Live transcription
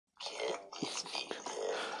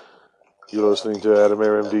You're listening to Adam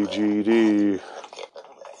Air MD GED.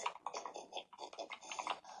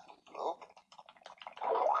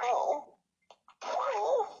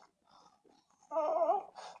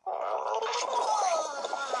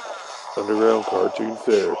 Underground Cartoon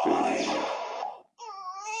Therapy.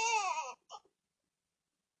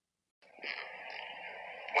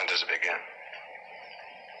 When does it begin?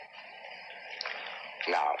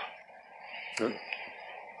 Now.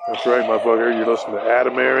 That's right, motherfucker. You're listening to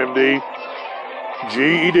Adam Air MD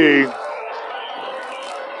GED.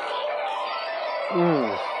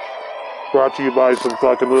 Brought to you by some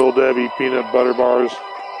fucking Little Debbie peanut butter bars.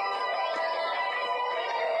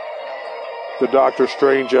 The Doctor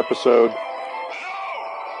Strange episode.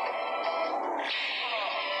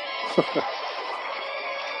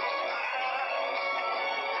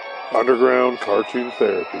 Underground Cartoon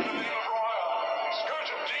Therapy. Scourge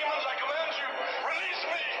of demons, I command you, release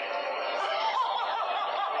me!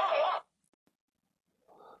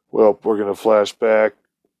 Well, we're going to flash back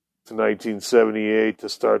to 1978 to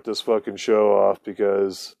start this fucking show off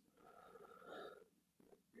because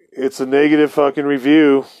it's a negative fucking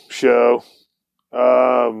review show.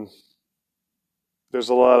 There's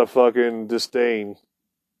a lot of fucking disdain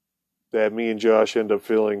that me and Josh end up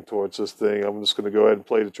feeling towards this thing. I'm just going to go ahead and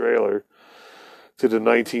play the trailer to the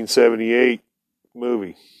 1978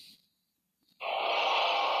 movie.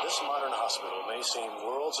 This modern hospital may seem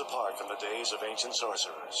worlds apart from the days of ancient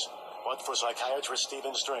sorcerers, but for psychiatrist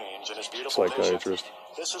Stephen Strange and his beautiful patient,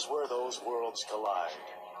 this is where those worlds collide,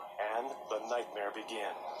 and the nightmare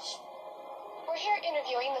begins. We're here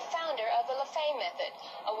interviewing the founder of the LaFay method,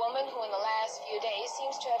 a woman who in the last few days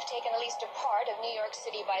seems to have taken at least a part of New York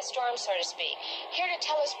City by storm, so to speak. Here to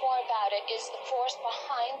tell us more about it is the force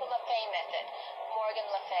behind the LaFay method, Morgan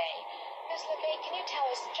Le Fay. Ms. Le Fay, can you tell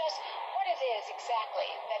us just what it is exactly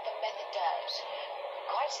that the method does?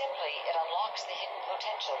 Quite simply, it unlocks the hidden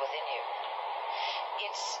potential within you.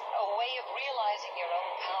 It's a way of realizing your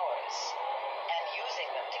own powers and using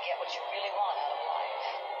them to get what you really want out of life.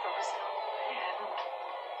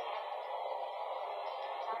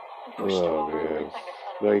 Oh, man.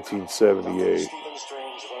 1978. Stephen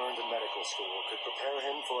Strange learned in medical school could prepare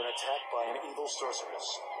him for an attack by an evil sorceress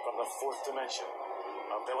from the fourth dimension.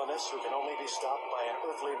 A villainess who can only be stopped by an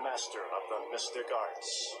earthly master of the mystic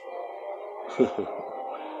arts.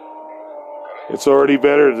 It's already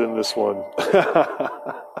better than this one.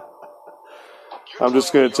 I'm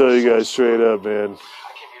just going to tell you guys straight up, man.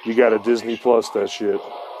 You got to Disney Plus that shit. Come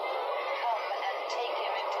and take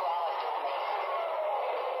him into our domain.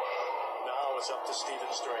 Now it's up to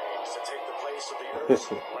Stephen Strange to take the place of the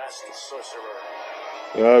Earth's last sorcerer.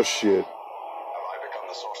 Oh, shit. Have I become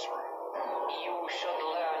the sorcerer? You should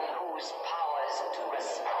learn whose powers to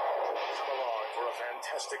respect. Come along for a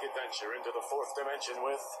fantastic adventure into the fourth dimension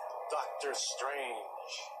with Doctor Strange.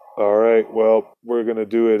 All right, well, we're going to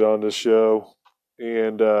do it on the show.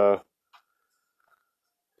 And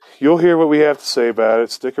you'll hear what we have to say about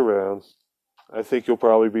it. Stick around. I think you'll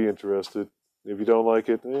probably be interested. If you don't like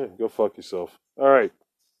it, go fuck yourself. All right.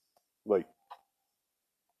 Like,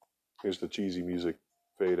 here's the cheesy music.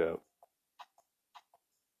 Fade out.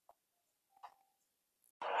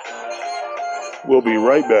 We'll be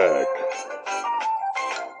right back.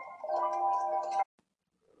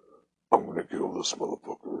 I'm gonna kill this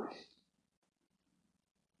motherfucker.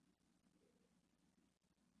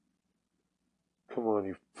 Come on,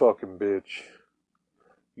 you fucking bitch.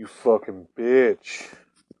 You fucking bitch.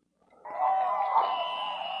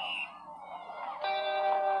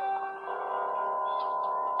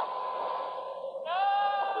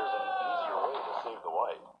 There's an easier way to save the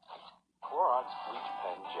white. Clorox Bleach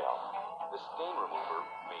Pen Gel. The stain remover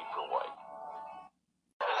made for white.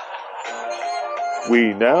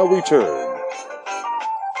 We now return.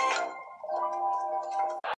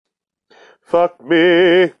 Fuck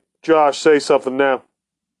me. Josh, say something now.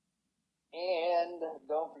 And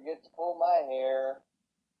don't forget to pull my hair.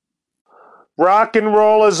 Rock and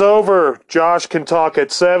roll is over. Josh can talk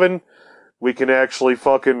at 7. We can actually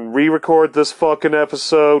fucking re-record this fucking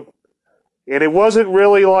episode. And it wasn't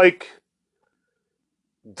really like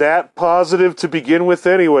that positive to begin with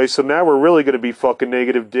anyway, so now we're really going to be fucking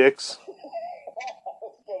negative dicks. I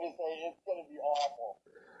was going to say, it's going to be awful.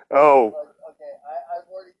 Oh. Okay, I've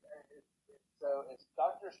already... So, it's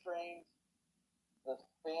Doctor Strange, The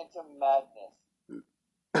Phantom Madness.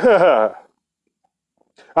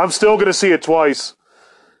 I'm still going to see it twice.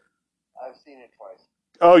 I've seen it twice.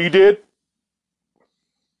 Oh, you did?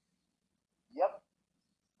 Yep.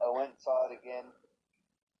 I went and saw it again,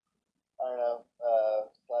 I don't know,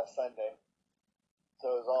 last Sunday. So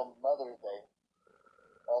it was on Mother's Day.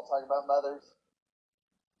 All talking about mothers.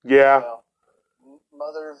 Yeah. You know,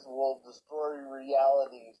 mothers will destroy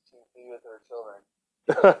realities to be with their children.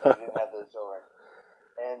 They didn't have those children.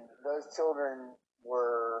 And those children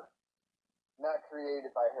were not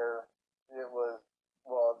created by her. It was,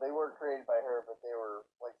 well, they were created by her, but they were,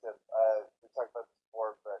 like I said, we talked about this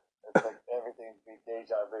before, but it's like everything to be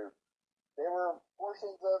deja vu. They were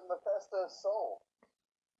portions of Mephisto's soul.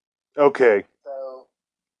 Okay. So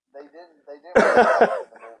they didn't work in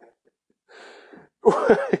the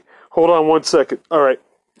movie. Hold on 1 second. All right.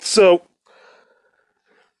 So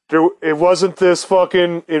it wasn't this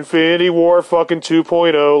fucking Infinity War fucking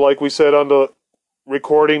 2.0 like we said on the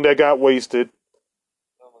recording that got wasted.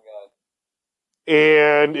 Oh my god.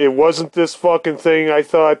 And it wasn't this fucking thing I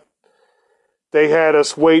thought they had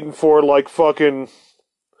us waiting for like fucking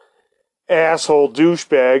asshole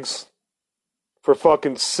douchebags for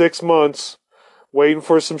fucking 6 months waiting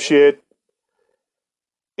for some shit.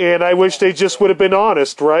 And I wish they just would have been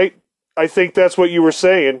honest, right? I think that's what you were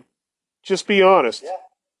saying. Just be honest. Yeah.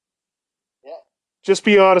 Yeah. Just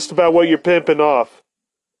be honest about what you're pimping off.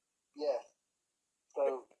 Yes.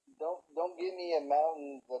 So don't give me a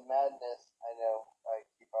Mountains of Madness. I know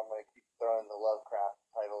I'm gonna keep throwing the Lovecraft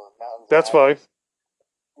title of Mountains. That's of Madness.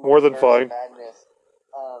 fine. More than fine. Madness.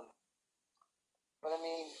 But I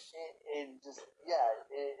mean, it just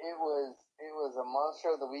it was a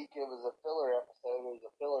monster of the week. It was a filler episode. It was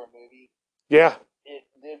a filler movie. Yeah. It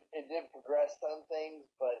did progress some things,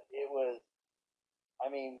 but it was.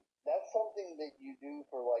 I mean, that's something that you do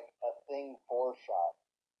for like a Thing 4 shot.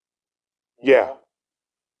 Yeah.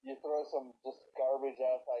 You throw some just garbage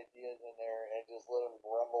ass ideas in there and just let them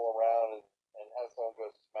rumble around and have someone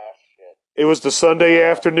go smash shit. It was the Sunday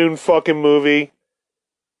afternoon fucking movie.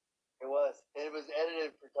 It was. It was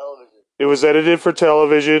edited for television. It was edited for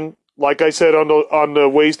television. Like I said on the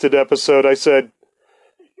Wasted episode, I said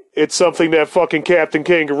it's something that fucking Captain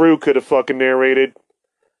Kangaroo could have fucking narrated.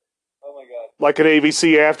 Oh my god. Like an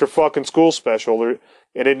ABC after fucking school special.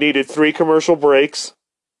 And it needed 3 commercial breaks.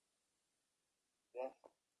 Yeah.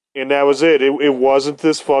 And that was it. It wasn't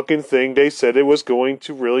this fucking thing they said it was going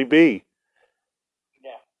to really be.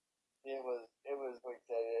 Yeah. It was like I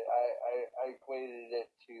said, I equated it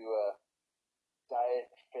to Diet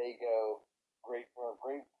Faygo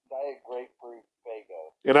Diet Grapefruit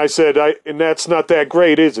Faygo. And I said, and that's not that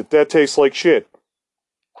great, is it? That tastes like shit.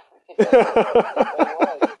 It was.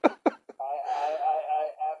 I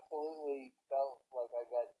absolutely felt like I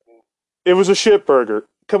got to. It was a shit burger.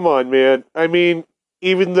 Come on, man. I mean,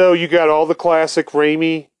 even though you got all the classic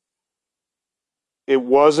Raimi, it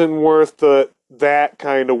wasn't worth that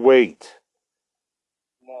kind of weight.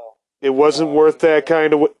 No. It wasn't worth that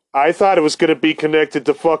kind of. I thought it was going to be connected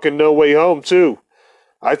to fucking No Way Home too.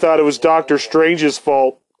 I thought it was Doctor Strange's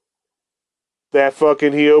fault that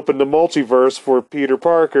fucking he opened the multiverse for Peter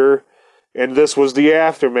Parker, and this was the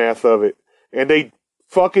aftermath of it. And they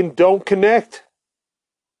fucking don't connect.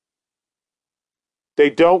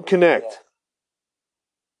 They don't connect.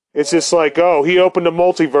 It's just like, oh, he opened the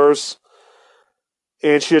multiverse,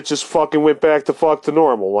 and shit just fucking went back to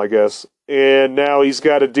normal, I guess. And now he's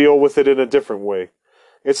got to deal with it in a different way.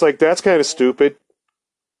 It's like, that's kind of stupid.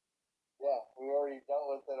 Yeah, we already dealt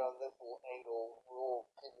with it on this angle. We'll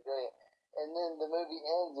keep doing it. And then the movie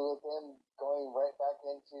ends with him going right back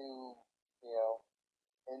into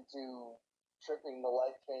tripping the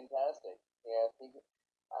Life Fantastic. Yeah,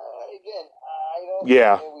 again, I don't.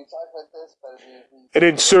 Yeah. We talked about this, but I mean, An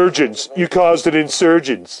insurgents. You caused an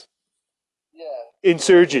insurgents. Yeah.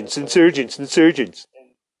 Insurgents. And there's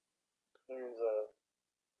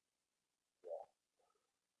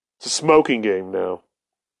It's a smoking game now.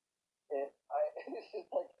 It's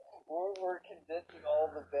just like we're condensing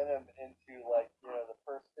all the venom into like the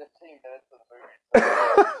first 15 minutes of the movie.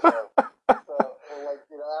 So like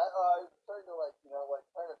I'm trying to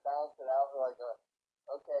trying to balance it out. Like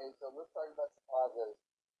okay, so let's talk about some positives.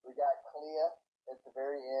 We got Clea at the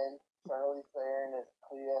very end. Charlize Theron is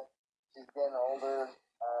Clea. She's getting older.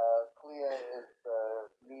 Clea is the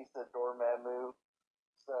niece of Dormammu.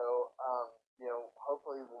 So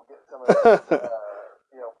hopefully we'll get some of this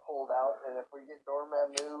pulled out. And if we get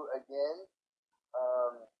Dormammu again,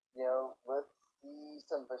 let's see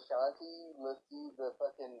some Vishanti. Let's see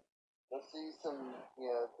some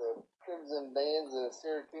the Crimson Bands of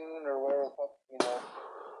Syracuse or whatever the fuck in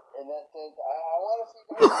that sense. I want to see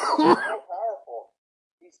Dormammu. He's more powerful.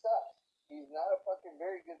 He sucks. He's not a fucking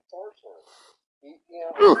very good sorcerer.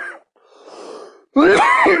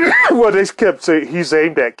 Well, they kept saying he's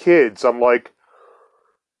aimed at kids. I'm like,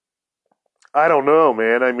 I don't know,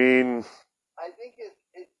 man. I mean, I think it's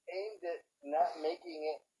aimed at not making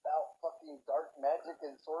it about fucking dark magic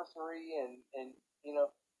and sorcery and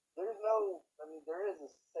there's no. I mean, there is a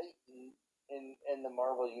Satan in the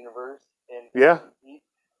Marvel universe, and Yeah.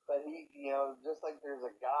 but he, just like there's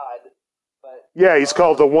a God, but Yeah, he's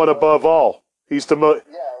called the one above all. He's the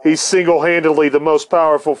he's single-handedly the most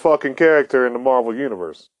powerful fucking character in the Marvel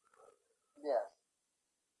universe. Yeah,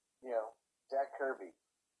 Jack Kirby.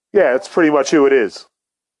 Yeah, it's pretty much who it is.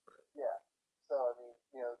 Yeah, so I mean,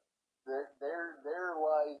 there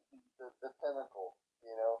lies the pinnacle,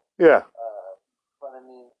 Yeah. But I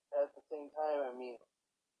mean, at the same time, I mean,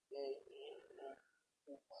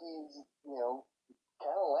 he's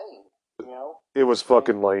kind of lame, It was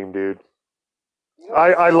fucking lame, dude.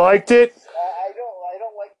 I liked it. I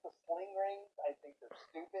don't like the sling rings. I think they're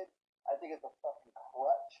stupid. I think it's a fucking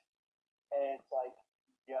crutch, and it's like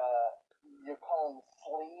you call them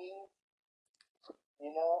slinging.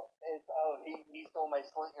 It's he stole my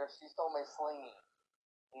sling or she stole my slinging.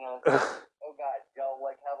 Oh god, y'all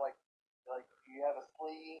have you have a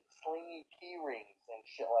slingy key rings and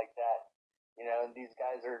shit like that. And these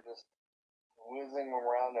guys are just whizzing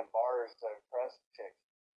around in bars to impress chicks.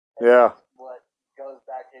 And Yeah. that's what goes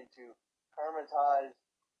back into Hermitage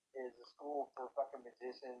is a school for fucking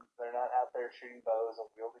magicians. They're not out there shooting bows and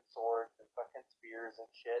wielding swords and fucking spears and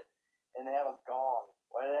shit. And they have a gong.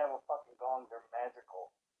 Why do they have a fucking gong? They're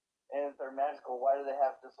magical. And if they're magical, why do they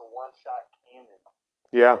have just a one-shot cannon?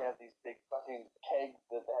 Yeah. They have these big fucking kegs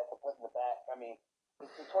that they have to put in the back. I mean,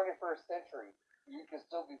 it's the 21st century. You can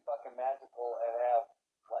still be fucking magical and have,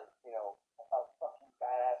 a fucking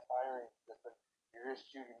badass firing system. You're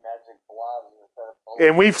just shooting magic blobs instead of bullets.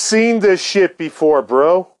 And we've seen this shit before,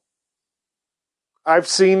 bro. I've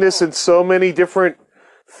seen this in so many different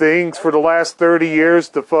things for the last 30 years,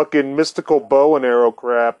 the fucking mystical bow and arrow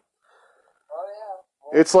crap. Oh,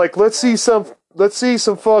 yeah. It's like, let's see some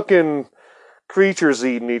fucking creatures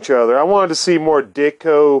eating each other. I wanted to see more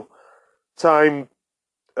Ditko time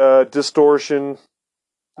distortion,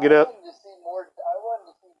 I wanted to see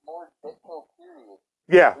more Ditko period.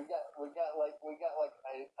 Yeah. We got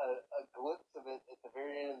a glimpse of it at the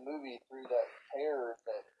very end of the movie through that tear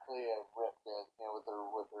that Clea ripped in,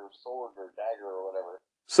 with her sword or dagger or whatever.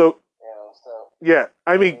 So, yeah,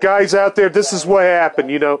 I mean, guys out there, this is what happened,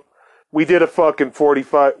 We did a fucking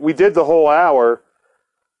 45, we did the whole hour,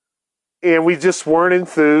 and we just weren't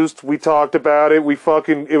enthused. We talked about it.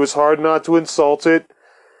 It was hard not to insult it.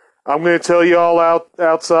 I'm going to tell you all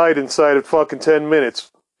outside inside of fucking 10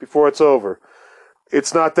 minutes before it's over.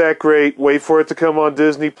 It's not that great. Wait for it to come on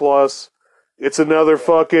Disney Plus. It's another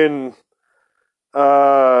fucking,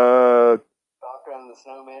 Falcon and the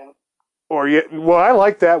Snowman. Well, I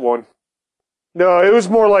like that one. No, it was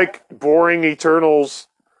more like boring Eternals,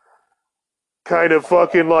 kind of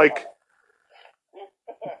fucking like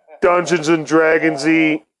Dungeons and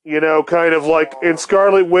Dragons-y, kind of like in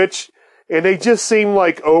Scarlet Witch, and they just seem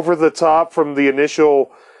like over the top from the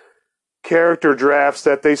initial character drafts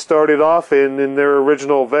that they started off in their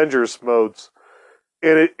original Avengers modes.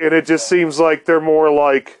 And it just seems like they're more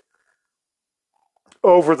like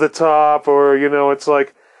over the top, or, it's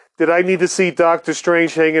like, did I need to see Doctor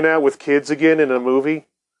Strange hanging out with kids again in a movie?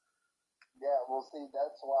 Yeah, well, see,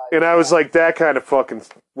 that's why. And I was like, that kind of fucking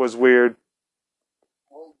was weird.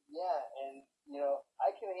 Well, yeah, and, I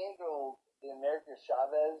can handle the America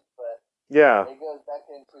Chavez, but yeah, it goes back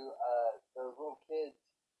into, those little kids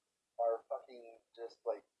are fucking just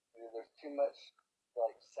like, there's too much,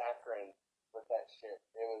 saccharine with that shit.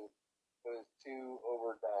 It was too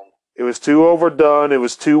overdone. It was too overdone. It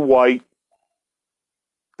was too white.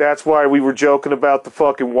 That's why we were joking about the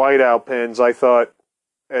fucking whiteout pens, I thought,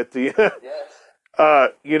 at the...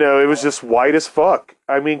 Yes. it was just white as fuck.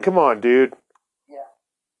 I mean, come on, dude. Yeah.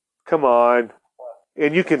 Come on.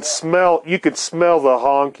 And you can smell the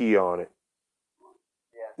honky on it.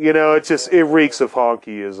 Yeah. It reeks of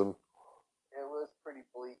honkyism. It was pretty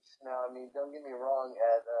bleached. Now, I mean, don't get me wrong,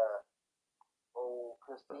 at old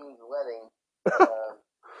Christine's wedding,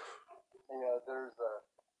 there's a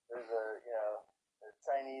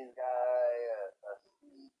Chinese guy, a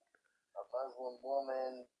Sikh, a Muslim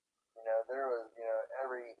woman, there was,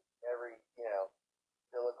 every,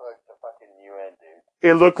 it looked like the fucking UN, dude.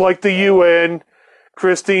 It looked like the UN.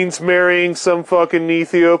 Christine's marrying some fucking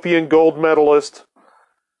Ethiopian gold medalist.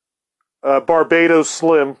 Barbados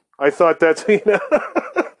Slim. I thought that's, I don't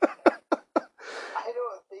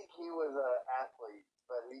think he was an athlete,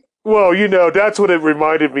 but he... Well, that's what it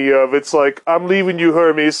reminded me of. It's like, I'm leaving you,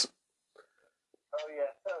 Hermes. Oh,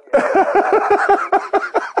 yeah. I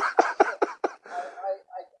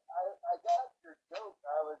got your joke.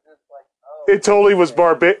 I was just like, oh... It totally was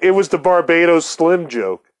it was the Barbados Slim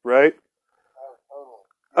joke, right? Oh,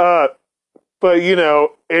 totally. But,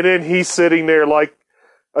 and then he's sitting there like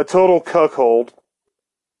a total cuckold.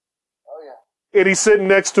 Oh yeah. And he's sitting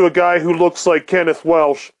next to a guy who looks like Kenneth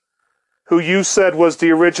Welsh, who you said was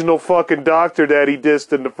the original fucking doctor that he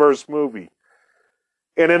dissed in the first movie.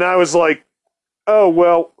 And then I was like, oh,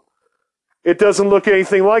 well, it doesn't look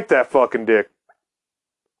anything like that fucking dick.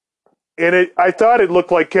 And I thought it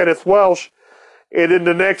looked like Kenneth Welsh, and then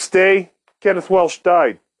the next day, Kenneth Welsh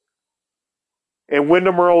died. And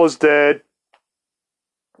Wyndham Earl is dead.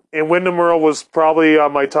 And Wyndham Earl was probably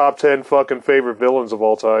on my top 10 fucking favorite villains of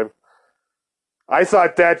all time. I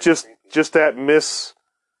thought that just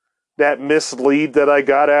that mislead that I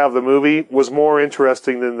got out of the movie was more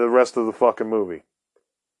interesting than the rest of the fucking movie.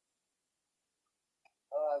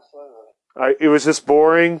 Oh, absolutely. It was just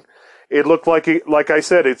boring. It looked like I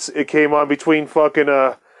said, it came on between fucking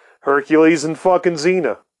Hercules and fucking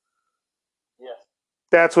Xena. Yes.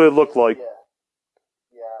 That's what it looked like. Yeah.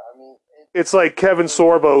 Yeah. I mean, It's like Kevin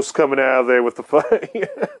Sorbos coming out of there with the fuck. It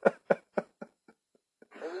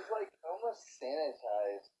was like almost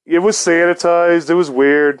sanitized. It was sanitized. It was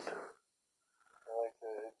weird. Like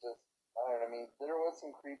it just, I don't know. I mean, there was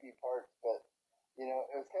some creepy parts, but you know,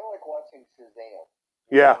 it was kind of like watching Shazam.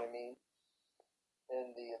 You Yeah. know what I mean?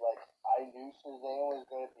 And I knew Shazam was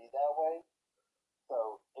going to be that way,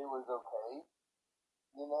 so it was okay.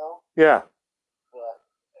 You know. Yeah. But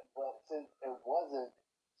since it wasn't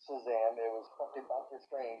Shazam, it was fucking Doctor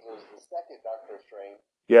Strange. It was the second Doctor Strange.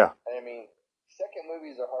 Yeah. And I mean, second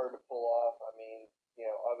movies are hard to pull off. I mean, you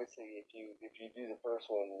know, obviously if you do the first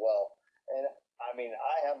one well, and I mean,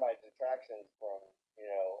 I have my detractions from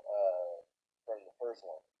from the first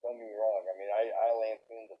one. Don't get me wrong. I mean, I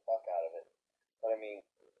lampooned the fuck out of it. But I mean,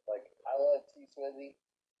 like, I love T Swizzy.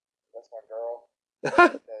 That's my girl.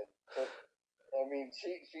 I mean,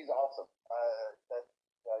 she's awesome. I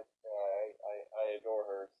adore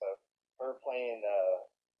her. So her playing the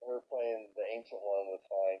ancient one was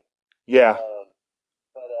fine. Yeah.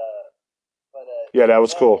 Yeah, that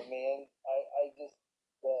was cool. Man, I just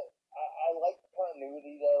I like the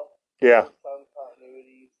continuity though. Yeah. There's some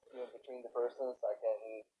continuities, between the first and the second,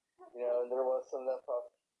 and there was some that probably,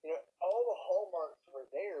 all the hallmarks were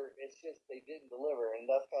there. It's just they didn't deliver, and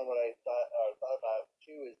that's kind of what I thought about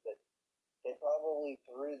too. Is that they probably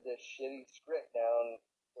threw this shitty script down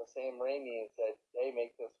to Sam Raimi and said, "Hey,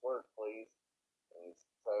 make this work, please." And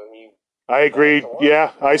so I agree.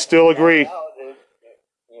 Yeah, I still agree.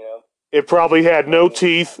 It probably had no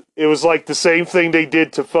teeth. It was like the same thing they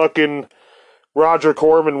did to fucking Roger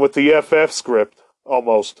Corman with the FF script,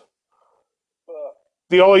 almost.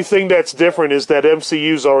 The only thing that's different is that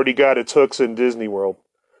MCU's already got its hooks in Disney World.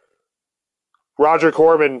 Roger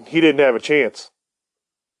Corman, he didn't have a chance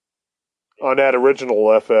on that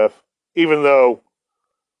original FF, even though,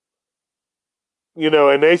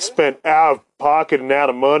 and they spent out of pocket and out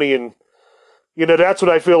of money, and that's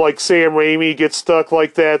what I feel like Sam Raimi gets stuck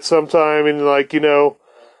like that sometime, and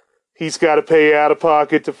he's got to pay out of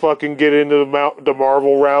pocket to fucking get into the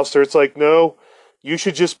Marvel roster. It's like, no, you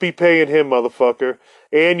should just be paying him, motherfucker.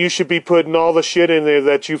 And you should be putting all the shit in there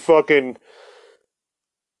that you fucking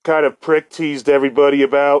kind of prick teased everybody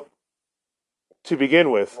about to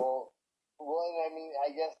begin with. Well, I mean, I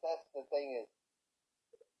guess that's the thing is,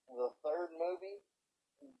 the third movie,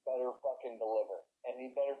 he better fucking deliver. And he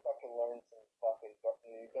better fucking learn some fucking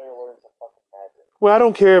magic. Well, I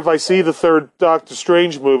don't care if I see the third Doctor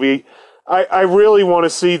Strange movie. I really want to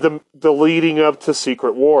see the leading up to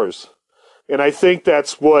Secret Wars. And I think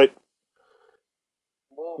that's what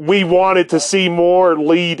we wanted to see more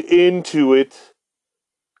lead into it.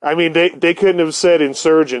 I mean, they couldn't have said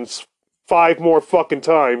Insurgents 5 more fucking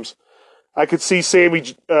times. I could see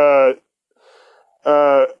Sammy...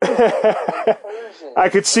 I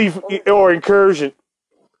could see... Or Incursion.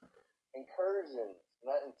 Incursion,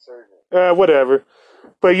 not Insurgent. Whatever.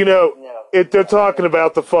 But, they're talking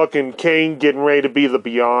about the fucking Kane getting ready to be the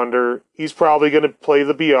Beyonder. He's probably going to play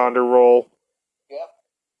the Beyonder role. Yep.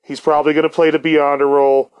 He's probably going to play the Beyonder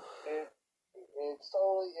role. It's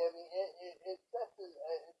totally, I mean, it sets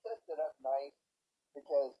it up nice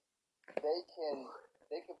because they can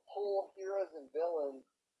pull heroes and villains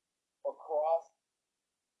across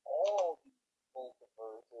all the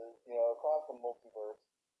multiverses, across the multiverse.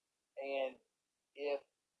 And if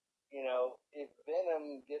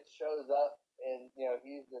Venom shows up and,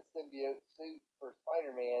 he's the symbiote suit for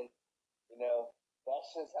Spider-Man,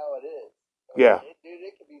 that's just how it is. Yeah. It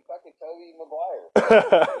could be fucking Tobey Maguire.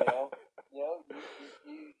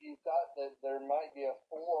 You thought that there might be a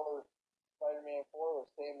Spider-Man 4 with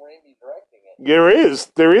Sam Raimi directing it.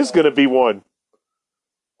 There is going to be one.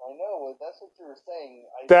 I know, that's what you were saying.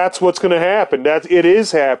 That's what's going to happen. It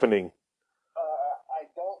is happening. I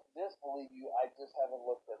don't disbelieve you. I just haven't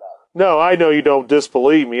looked it up. No, I know you don't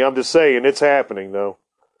disbelieve me. I'm just saying it's happening, though.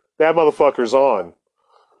 That motherfucker's on.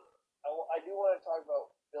 I do want to talk about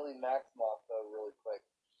Billy Maximoff, though, really quick.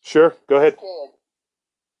 Sure, go ahead.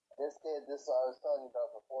 This kid, I was telling you about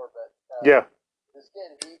before, but Yeah. This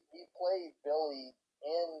kid, he played Billy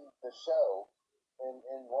in the show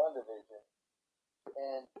in WandaVision,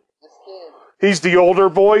 and this kid. He's the older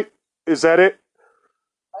boy. Is that it?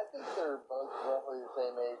 I think they're both roughly the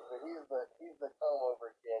same age, but he's the comb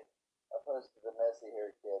over kid, opposed to the messy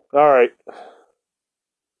haired kid. All right.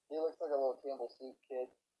 He looks like a little Campbell soup kid.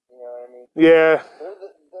 You know what I mean? Yeah.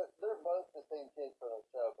 They're both the same kid from the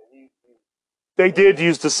show, but he They did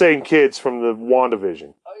use the same kids from the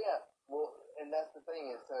WandaVision. Oh yeah, well, and that's the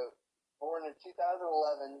thing is, so born in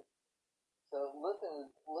 2011. So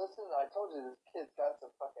listen. I told you this kid's got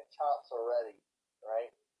some fucking chops already,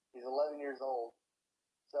 right? He's 11 years old.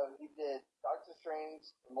 So he did Doctor Strange,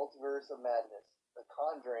 The Multiverse of Madness, The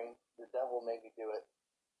Conjuring, The Devil Made Me Do It.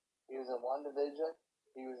 He was in WandaVision.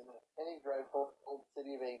 He was in Penny Dreadful, Old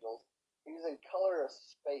City of Angels. He was in Color of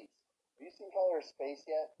Space. Have you seen Color of Space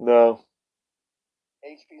yet? No.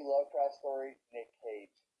 H.P. Lovecraft story, Nick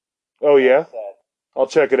Cage. Oh, yeah? Sad. I'll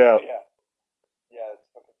check it out. Yeah, it's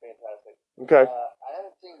fucking fantastic. Okay. I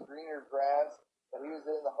haven't seen Greener Grass, but he was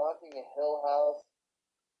in The Haunting of Hill House.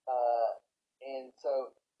 And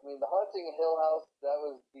so, I mean, The Haunting of Hill House, that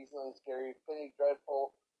was decently scary. Penny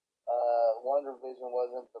Dreadful, WandaVision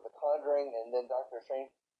wasn't, but The Conjuring, and then Doctor Strange.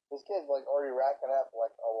 This kid's like already racking up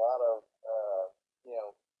like a lot of,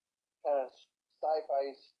 kind of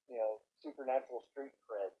sci-fi, supernatural street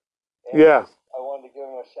cred. And Yeah. I wanted to give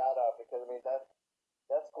him a shout out because I mean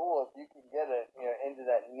that's cool if you can get it, into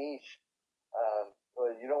that niche.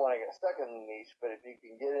 Well, you don't want to get stuck in the niche, but if you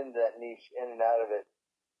can get into that niche, in and out of it.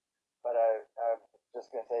 But I'm just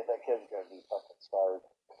gonna say that kid's gonna be fucking scarred.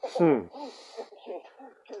 Because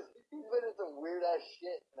he's been in some weird ass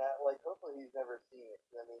shit. That hopefully he's never seen it.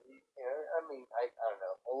 I mean, I don't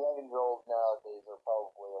know. 11-year-olds nowadays are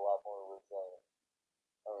probably a lot more resilient.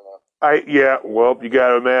 I don't know. Well, you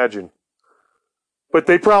gotta imagine. But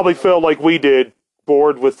they probably felt like we did,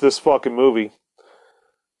 bored with this fucking movie.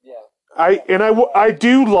 Yeah. I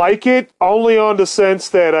do like it, only on the sense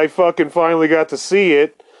that I fucking finally got to see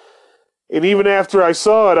it. And even after I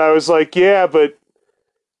saw it, I was like, yeah, but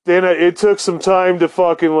then it took some time to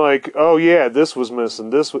fucking oh yeah, this was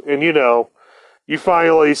missing. And you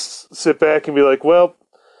finally sit back and be like, well,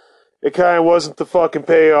 it kind of wasn't the fucking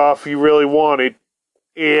payoff you really wanted.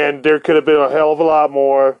 And there could have been a hell of a lot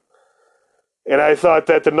more. And I thought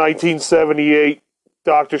that the 1978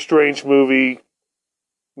 Doctor Strange movie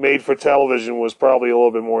made for television was probably a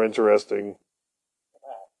little bit more interesting.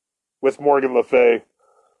 With Morgan Le Fay.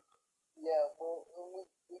 Yeah, well,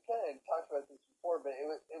 we kind of talked about this before, but it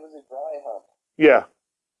was a dry hump. Yeah.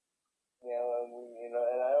 And I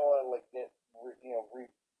don't want to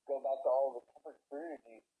go back to all the comfort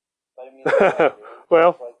community, but I mean,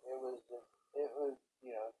 well, it was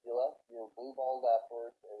you left, you were blue balled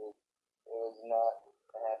afterwards. It was not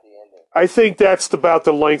a happy ending. I think that's about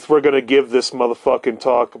the length we're going to give this motherfucking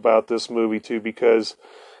talk about this movie too, because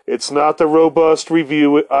it's not the robust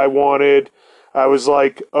review I wanted. I was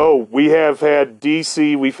like, oh, we have had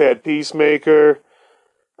DC, we've had Peacemaker,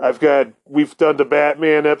 we've done the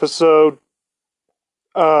Batman episode,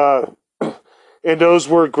 and those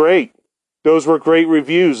were great. Those were great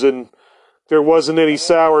reviews, and there wasn't any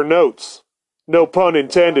sour notes. No pun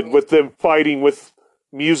intended, with them fighting with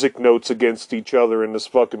music notes against each other in this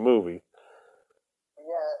fucking movie.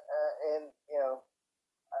 Yeah, and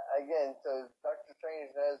again, so Doctor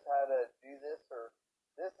Strange knows how to do this, or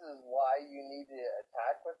this is why you need to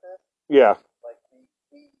attack with this. Yeah. Like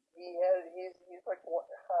he's like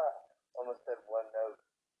almost said one note.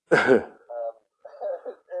 And it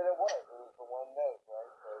was the one note, right?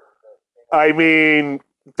 I mean,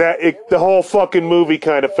 the whole fucking movie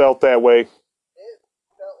kind of felt that way. It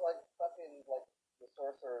felt like fucking the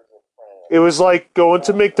Sorcerer's Apprentice. It was like going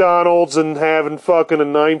to McDonald's and having fucking a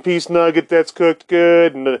 9-piece nugget that's cooked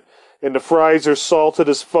good, and the fries are salted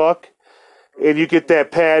as fuck, and you get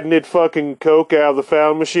that patented fucking Coke out of the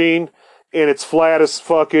fountain machine, and it's flat as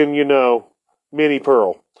fucking, mini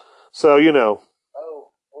pearl. So, Oh,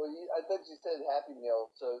 well, I thought you said Happy Meal.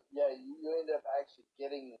 So, yeah, you end up actually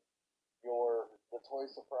getting the toy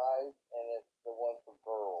surprise, and it's the one from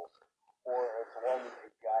Burls. Or it's the one that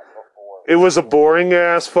you got before. it was a boring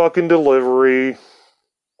ass fucking delivery. It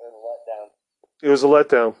was It was a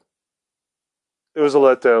letdown. It was a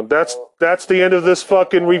letdown. That's the end of this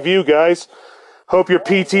fucking review, guys. Hope your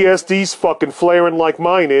PTSD's fucking flaring like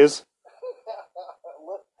mine is.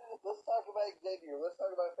 Let's talk about Xavier. Let's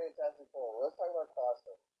talk about Fantastic Four. Let's talk about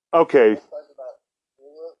Okay,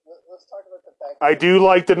 Let's talk about the fact. I do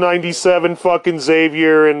like the '97 fucking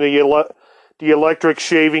Xavier and the electric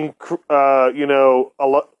shaving. You know.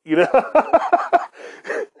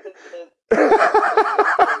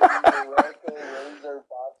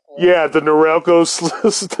 Yeah, the Norelco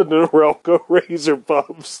the Norelco razor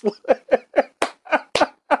bumps.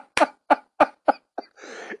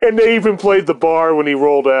 And they even played the bar when he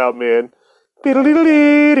rolled out, man.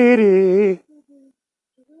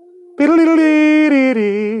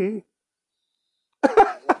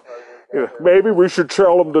 Yeah, maybe we should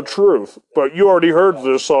tell him the truth, but you already heard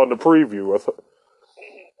this on the preview. I bet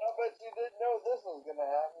you didn't know this was going to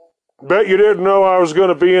happen. Bet you didn't know I was going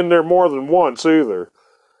to be in there more than once either.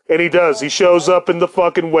 And he does. He shows up in the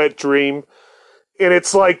fucking wet dream. And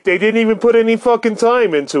it's like, they didn't even put any fucking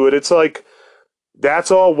time into it. It's like,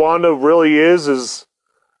 that's all Wanda really is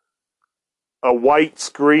a white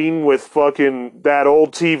screen with fucking that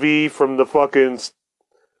old TV from the fucking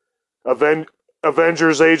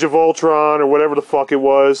Avengers Age of Ultron or whatever the fuck it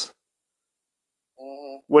was.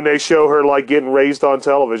 Mm-hmm. When they show her like getting raised on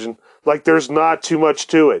television. Like there's not too much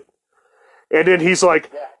to it. And then he's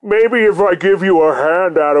like, maybe if I give you a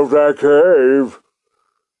hand out of that cave,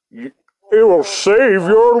 it will save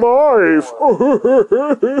your life. I've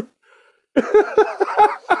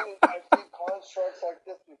seen constructs like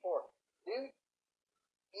this before. Dude,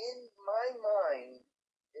 in my mind,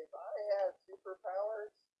 if I have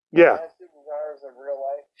superpowers, Yeah. I have superpowers in real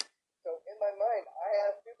life. So in my mind, I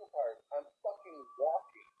have superpowers. I'm fucking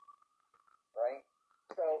walking. Right?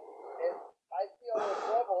 So if I see on this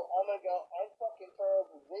level, I'm gonna go, I'm fucking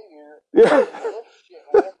Charles Xavier. Yeah. This shit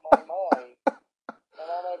with my mind. And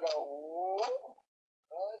I'm gonna go, whoa.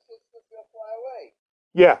 Well, it's just gonna fly away.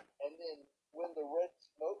 Yeah. And then when the red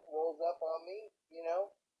smoke rolls up on me, you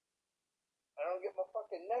know, I don't get my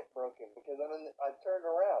fucking neck broken because I turned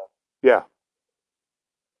around. Yeah.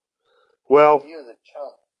 Well, He was a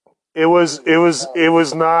chump. it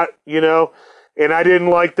was not, you know, and I didn't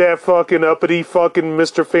like that fucking uppity fucking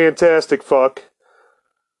Mr. Fantastic fuck.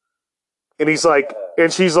 And he's like,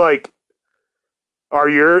 and she's like,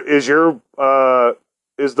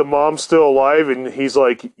 is the mom still alive? And he's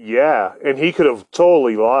like, yeah. And he could have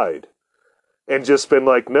totally lied and just been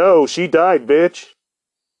like, no, she died, bitch.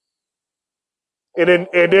 And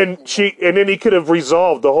then he could have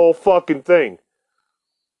resolved the whole fucking thing.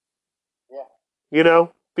 Yeah. You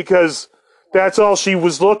know? Because that's all she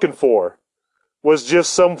was looking for. Was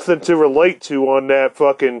just something to relate to on that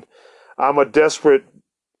fucking, I'm a desperate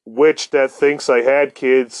witch that thinks I had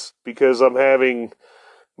kids because I'm having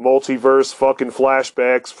multiverse fucking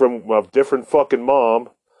flashbacks from a different fucking mom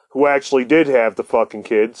who actually did have the fucking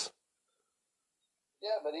kids.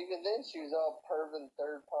 Yeah, but even then she was all pervin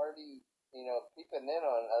third party, you know, peeping in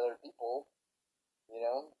on other people, you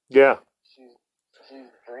know? Yeah. She's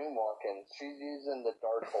dream walking. She's using the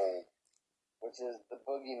Darkhold, which is the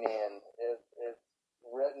boogeyman. It's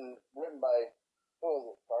written by, who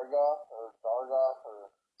was it, Dargoth or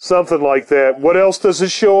Something like that. What else does it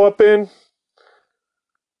show up in?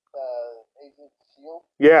 Agent Shield.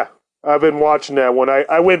 Yeah, I've been watching that one.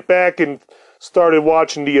 I went back and started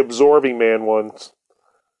watching the Absorbing Man ones.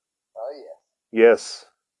 Oh yeah. Yes.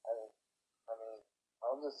 I mean,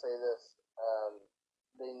 I'll just say this: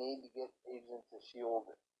 they need to get Agents of Shield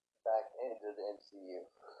back into the MCU.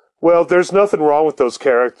 Well, there's nothing wrong with those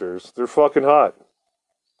characters. They're fucking hot.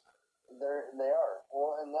 They are.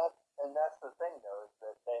 Well, and that's the thing though, is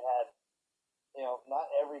that they had, you know, not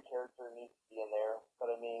every character needs to be in there, but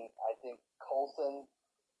I mean, I think Coulson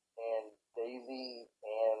and Daisy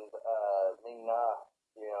and Ming-Na,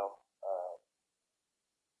 you know,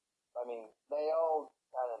 I mean, they all,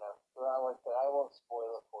 I don't know. I won't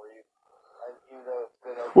spoil it for you. Even though it's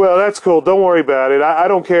been over. Well, that's cool. Don't worry about it. I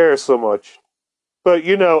don't care so much. But,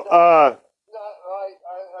 you know, you're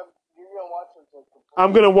going to watch them to complete.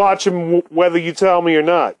 I'm going to watch them whether you tell me or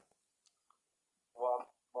not. Well,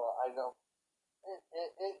 I don't.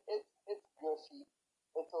 It's gushy.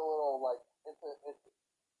 It's a little like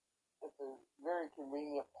it's a very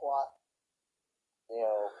convenient plot, you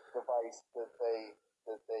know, device that they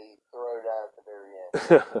throw down at the very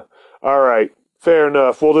end. All right. Fair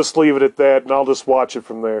enough. We'll just leave it at that, and I'll just watch it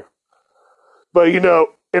from there. But, you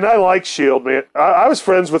know, and I like S.H.I.E.L.D., man. I was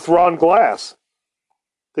friends with Ron Glass.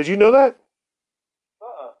 Did you know that?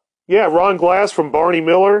 Yeah, Ron Glass from Barney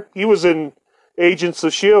Miller. He was in Agents of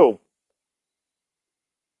S.H.I.E.L.D.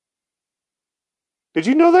 Did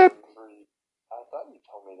you know that? I thought you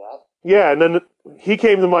told me that. Yeah, and then he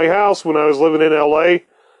came to my house when I was living in L.A.,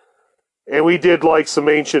 and we did, like, some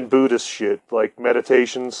ancient Buddhist shit, like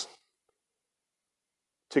meditations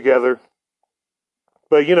together.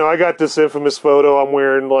 But, you know, I got this infamous photo. I'm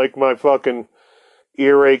wearing, like, my fucking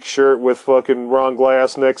earache shirt with fucking Ron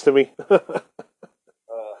Glass next to me.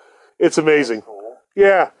 It's amazing. Cool.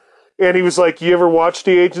 Yeah. And he was like, you ever watch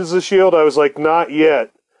the Agents of S.H.I.E.L.D.? I was like, not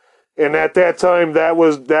yet. And at that time, that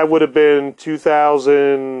would have been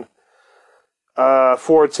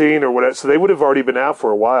 2014 or whatever. So they would have already been out for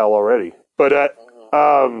a while already. But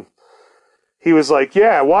he was like,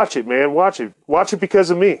 yeah, watch it, man. Watch it. Watch it because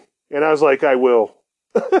of me. And I was like, I will.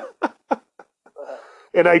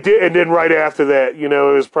 And I did. And then right after that, you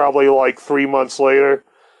know, it was probably like 3 months later.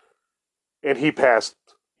 And he passed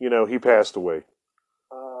away.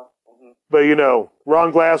 But, you know,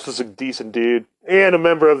 Ron Glass was a decent dude and a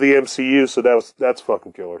member of the MCU, so that's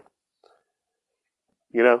fucking killer.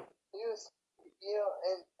 You know? He was, you know,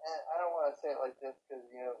 and I don't want to say it like this because,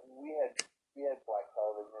 you know, we had black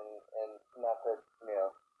television, and not that, you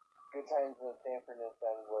know, Good Times in Sanford and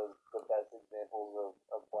Son was the best examples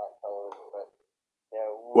of black television, but, you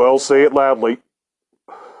know. Well, say it loudly.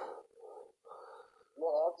 No,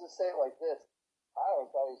 I'll just say it like this. I always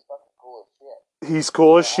thought he was fucking cool as shit. He's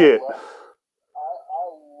cool as shit. I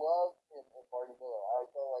love him in Barney Miller. I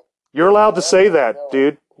feel like You're allowed to say that,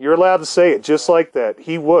 dude. You're allowed to say it just like that.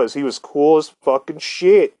 He was cool as fucking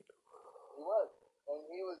shit. He was. And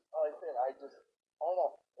he was, like I said, I don't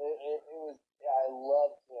know. It was, I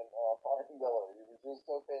loved him, Barney Miller. He was just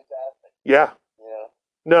so fantastic. Yeah. Yeah.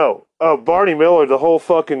 No. Oh, Barney Miller, the whole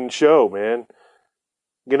fucking show, man.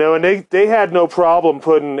 You know, and they had no problem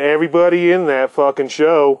putting everybody in that fucking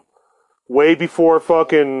show way before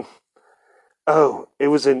fucking... Oh,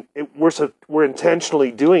 we're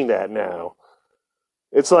intentionally doing that now.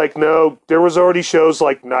 It's like, no, there was already shows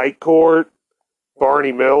like Night Court,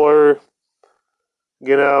 Barney Miller.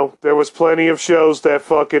 You know, there was plenty of shows that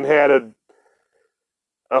fucking had a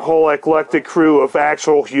whole eclectic crew of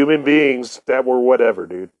actual human beings that were whatever,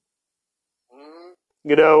 dude. Mm-hmm.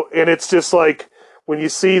 You know, and it's just like, when you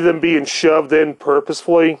see them being shoved in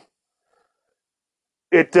purposefully,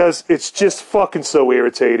 it's just fucking so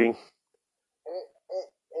irritating.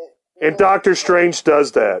 And Doctor Strange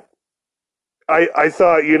does that. I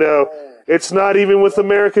thought, you know, it's not even with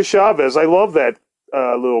America Chavez. I love that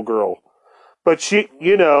little girl. But she,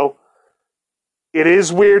 you know, it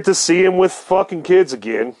is weird to see him with fucking kids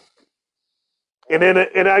again. And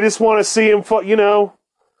I just want to see him, you know,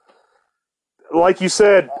 like you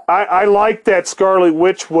said, I like that Scarlet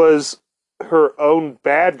Witch was her own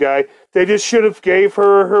bad guy. They just should have gave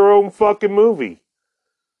her her own fucking movie.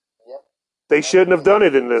 Yep. They shouldn't have done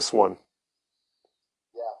it in this one.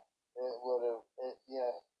 Yeah. It would have,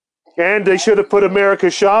 yeah. And they should have put America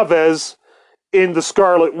Chavez in the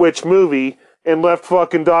Scarlet Witch movie and left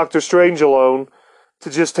fucking Doctor Strange alone to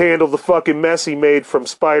just handle the fucking mess he made from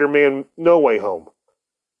Spider-Man No Way Home.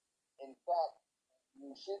 In fact,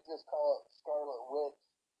 you should just call it Scarlet Witch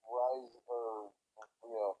Rise, or, you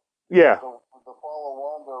know. Yeah. The Fall of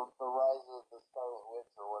Wanda, the Rise of the Scarlet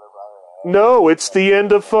Witch, or whatever. I don't know. No, it's the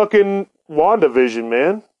end of fucking WandaVision,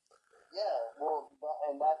 man. Yeah, well,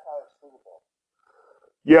 and that's how it should have been.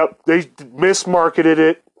 Yep, they mismarketed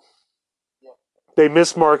it. Yep. They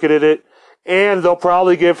mismarketed it. And they'll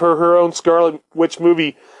probably give her her own Scarlet Witch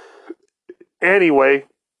movie anyway.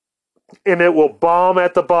 And it will bomb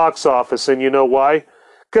at the box office. And you know why?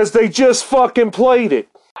 Because they just fucking played it.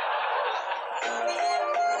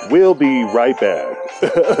 We'll be right back.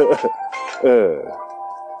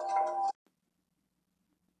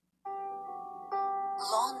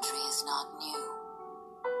 Laundry is not new.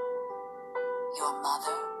 Your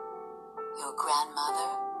mother, your grandmother,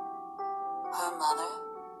 her mother,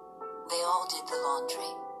 they all did the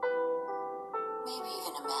laundry. Maybe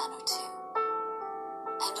even a man or two.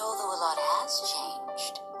 And although a lot has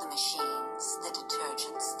changed, the machines, the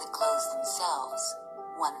detergents, the clothes themselves,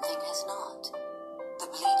 one thing has not. The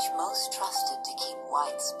bleach most trusted to keep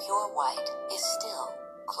whites pure white is still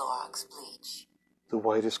Clorox bleach. The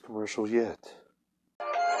whitest commercial yet.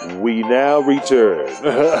 We now return.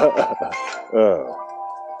 Oh.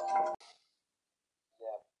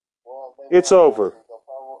 Yeah. Well, It's over.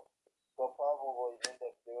 They'll probably end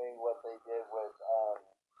up doing what they did with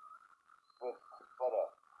Widow.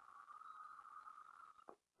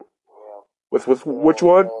 Yeah. With which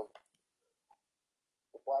one?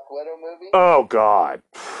 The Black Widow movie? Oh, God.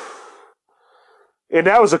 And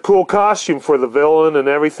that was a cool costume for the villain and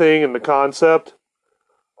everything and the concept.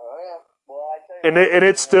 Oh, yeah. Well, I tell you And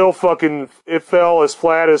it's still fucking, it fell as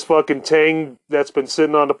flat as fucking Tang that's been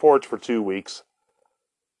sitting on the porch for 2 weeks.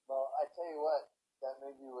 Well, I tell you what, that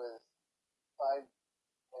movie was 5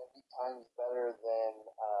 times better than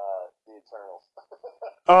The Eternals.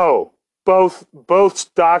 Oh,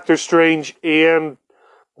 both Doctor Strange and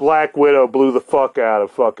Black Widow blew the fuck out of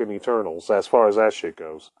fucking Eternals as far as that shit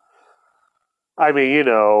goes. I mean, you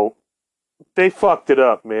know, they fucked it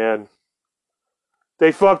up, man.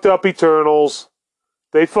 They fucked up Eternals.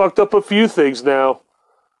 They fucked up a few things now.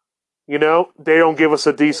 You know, they don't give us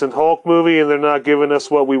a decent Hulk movie, and they're not giving us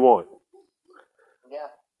what we want. Yeah,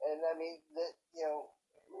 and I mean, you know,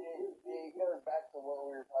 it goes back to what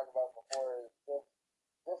we were talking about before. Is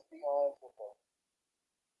just be honest with them.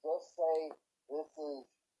 Just say this is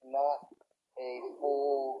not a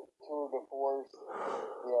full tour de force,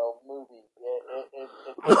 you know, movie. It's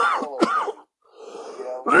a filler movie. You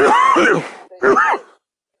know,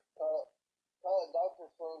 call it Doctor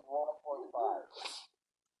Strange 1.5.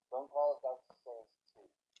 Don't call it Doctor Strange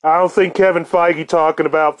 2. I don't think Kevin Feige talking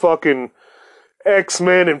about fucking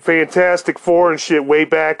X-Men and Fantastic Four and shit way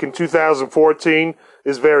back in 2014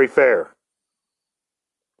 is very fair.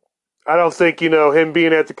 I don't think, you know, him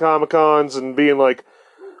being at the Comic-Cons and being like,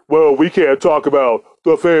 well, we can't talk about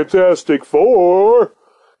the Fantastic Four.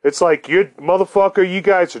 It's like, you motherfucker, you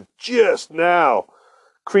guys are just now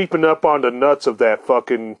creeping up on the nuts of that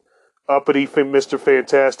fucking uppity Mr.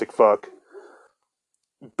 Fantastic fuck.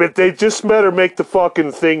 But they just better make the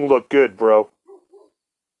fucking thing look good, bro.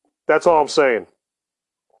 That's all I'm saying.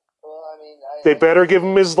 Well, I mean, They better give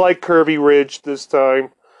him his, like, curvy ridge this time.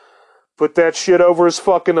 Put that shit over his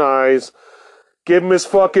fucking eyes. Give him his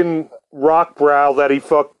fucking rock brow that he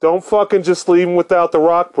Don't fucking just leave him without the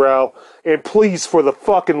rock brow. And please, for the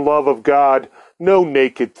fucking love of God, no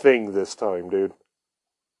naked thing this time, dude.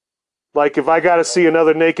 Like, if I gotta see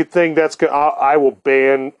another naked thing, I'll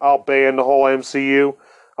ban the whole MCU.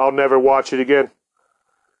 I'll never watch it again.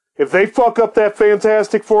 If they fuck up that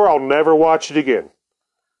Fantastic Four, I'll never watch it again.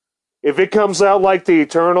 If it comes out like the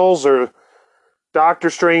Eternals or Doctor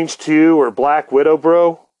Strange 2 or Black Widow,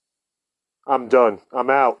 bro, I'm done. I'm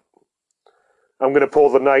out. I'm gonna pull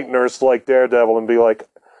the night nurse like Daredevil and be like,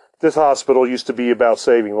 this hospital used to be about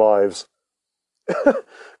saving lives.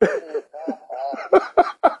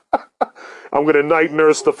 I'm gonna night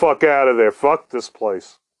nurse the fuck out of there. Fuck this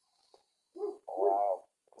place.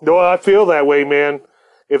 No, I feel that way, man.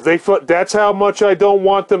 If they that's how much I don't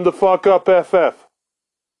want them to fuck up FF.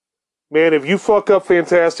 Man, if you fuck up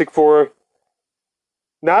Fantastic Four,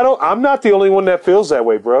 I'm not the only one that feels that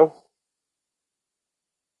way, bro.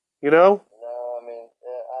 You know? No, I mean,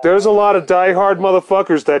 there's a lot of diehard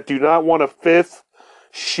motherfuckers that do not want a fifth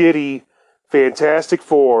shitty Fantastic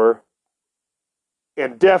Four,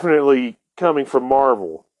 and definitely coming from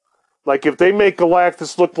Marvel. Like, if they make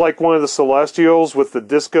Galactus look like one of the Celestials with the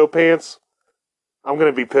disco pants, I'm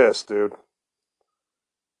gonna be pissed, dude.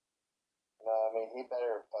 No, I mean, he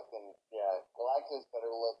better fucking, Galactus better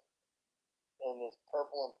look in his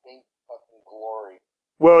purple and pink fucking glory.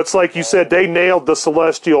 Well, it's like you said, they nailed the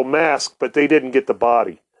Celestial mask, but they didn't get the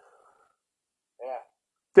body. Yeah.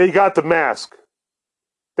 They got the mask.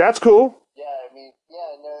 That's cool. Yeah, I mean,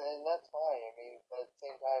 and that's fine. I mean, but at the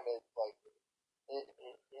same time, it's like,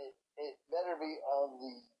 it better be on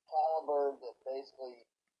the caliber that basically,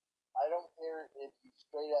 I don't care if you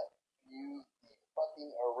straight up use the fucking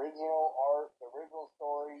original art, the original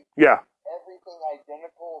story. Yeah. Everything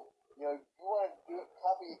identical. You know, you want to do it,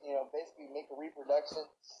 copy, you know, basically make a reproduction,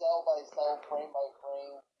 cell by cell, frame by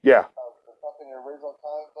frame. Yeah. Of the fucking original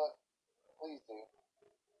comic book. Please do.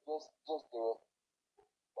 Just do it.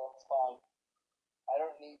 That's fine. I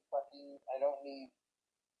don't need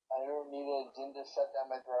an agenda shut down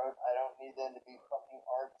my throat. I don't need them to be fucking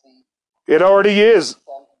artsy. It already is.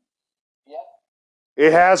 Yep.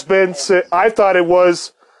 It has been. I thought it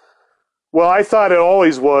was. Well, I thought it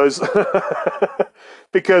always was.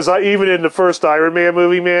 Because even in the first Iron Man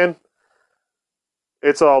movie, man,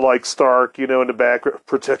 it's all like Stark, you know, in the background,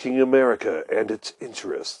 protecting America and its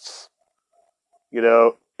interests. You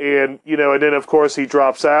know, and then of course he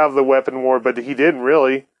drops out of the weapon war, but he didn't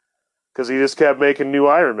really. Because he just kept making new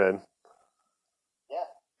Iron Men. Yeah.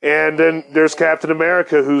 And then there's Captain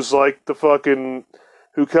America, who's like the fucking,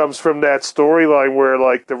 who comes from that storyline where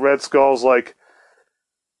like the Red Skull's like,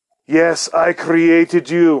 yes, I created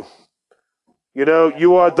you. You know,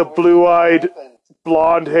 you are the blue-eyed,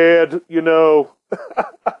 blonde-haired, you know,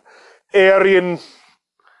 Aryan,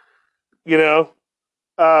 you know.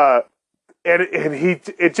 And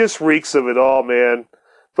it just reeks of it all, man.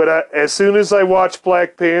 But as soon as I watched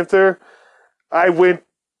Black Panther, I went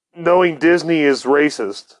knowing Disney is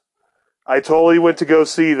racist. I totally went to go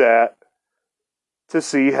see that to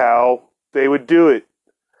see how they would do it.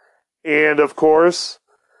 And, of course,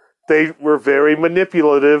 they were very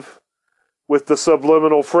manipulative with the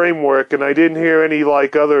subliminal framework, and I didn't hear any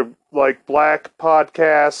other black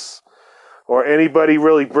podcasts or anybody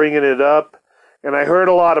really bringing it up. and I heard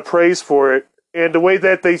a lot of praise for it. And the way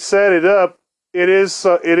that they set it up, it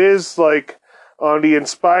is like on the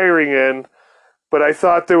inspiring end, but I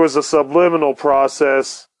thought there was a subliminal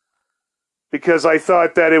process because I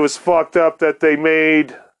thought that it was fucked up that they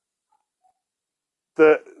made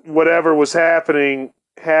the whatever was happening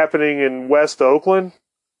in West Oakland.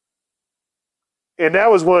 And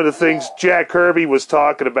that was one of the things Jack Kirby was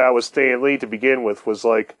talking about with Stan Lee to begin with, was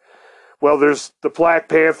like, well, there's the Black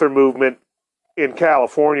Panther movement in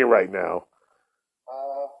California right now.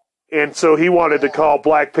 And so he wanted to call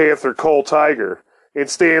Black Panther Coal Tiger. And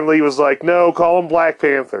Stan Lee was like, no, call him Black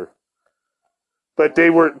Panther. But they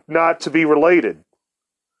were not to be related.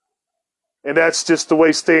 And that's just the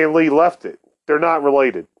way Stan Lee left it. They're not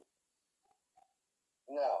related.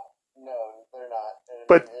 No, they're not.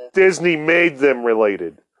 But Disney made them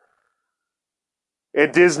related.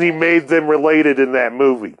 And Disney made them related in that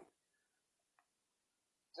movie.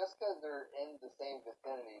 Just because they're in the same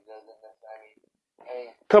vicinity doesn't necessarily. I mean,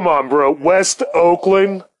 come on, bro. West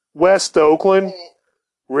Oakland?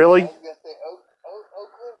 Really? I was gonna say,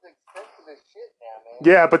 Oakland's expensive as shit now,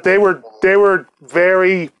 man. Yeah, but they were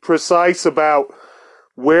very precise about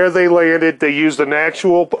where they landed. They used an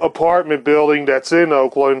actual apartment building that's in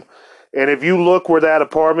Oakland. And if you look where that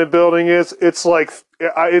apartment building is, it's like,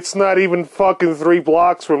 it's not even fucking 3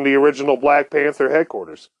 blocks from the original Black Panther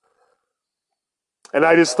headquarters. And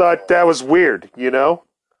I just thought that was weird, you know?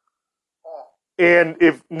 And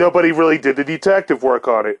if nobody really did the detective work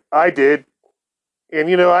on it, I did. And,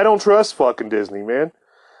 you know, I don't trust fucking Disney, man.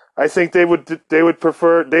 I think they would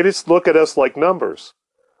prefer, they just look at us like numbers.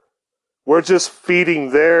 We're just feeding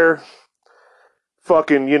their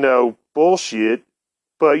fucking, you know, bullshit.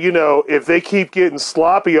 But, you know, if they keep getting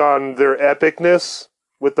sloppy on their epicness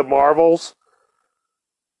with the Marvels,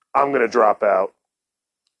 I'm going to drop out.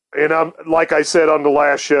 And I'm, like I said on the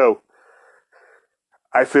last show,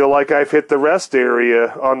 I feel like I've hit the rest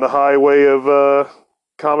area on the highway of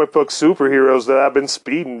comic book superheroes that I've been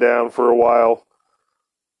speeding down for a while.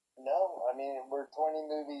 No, I mean, we're 20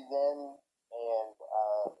 movies in, and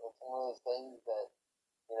it's one of those things that,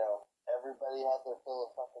 you know, everybody has their fill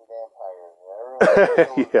of fucking vampires. Everyone has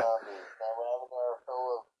their fill of zombies. Now we're having our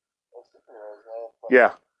fill of superheroes, man. It's like,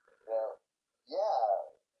 Yeah. You know,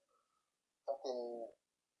 fucking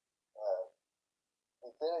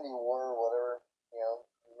Infinity War or whatever, you know,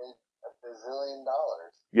 made $1 bazillion.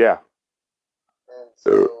 Yeah. And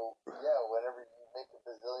so, yeah, whenever you make $1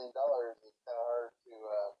 bazillion, it's kind of hard to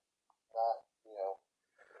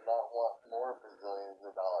not want more bazillions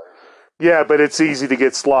of dollars. Yeah, but it's easy to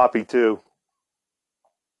get sloppy, too.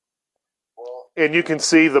 Well, and you can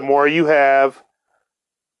see the more you have,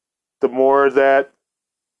 the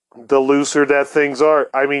looser that things are.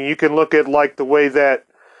 I mean, you can look at like the way that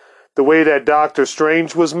Doctor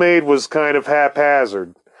Strange was made was kind of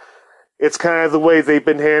haphazard. It's kind of the way they've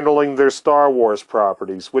been handling their Star Wars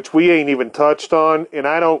properties, which we ain't even touched on, and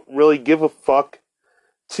I don't really give a fuck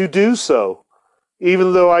to do so.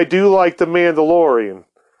 Even though I do like The Mandalorian.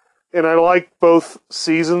 And I like both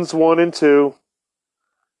seasons 1 and 2.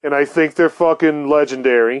 And I think they're fucking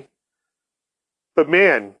legendary. But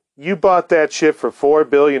man, you bought that shit for $4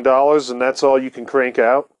 billion and that's all you can crank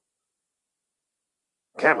out?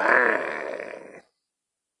 Come on.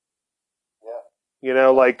 yeah. You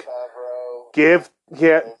know, like,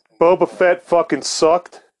 Favreau, Boba Fett fucking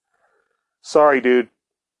sucked. Sorry, dude.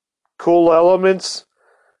 Cool elements,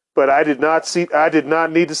 but I did not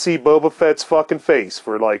need to see Boba Fett's fucking face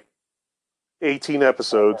for like 18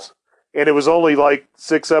 episodes. And it was only like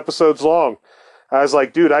 6 episodes long. I was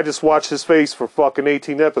like, dude, I just watched his face for fucking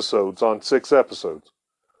 18 episodes on 6 episodes.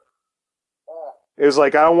 It was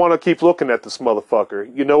like, I don't want to keep looking at this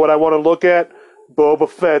motherfucker. You know what I want to look at? Boba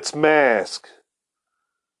Fett's mask.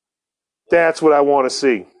 That's what I want to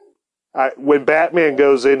see. When Batman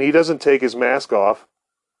goes in, he doesn't take his mask off.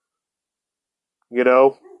 You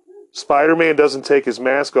know? Spider-Man doesn't take his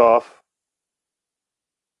mask off.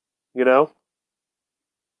 You know?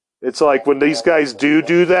 It's like when these guys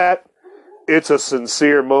do that, it's a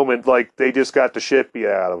sincere moment, like they just got the shit beat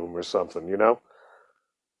out of them or something, you know?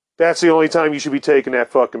 That's the only time you should be taking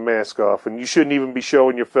that fucking mask off, and you shouldn't even be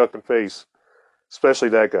showing your fucking face. Especially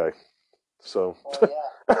that guy. So. Well, yeah.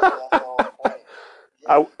 That's the whole point. Yeah.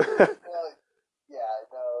 I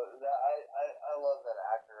love that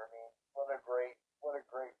actor. I mean, what a great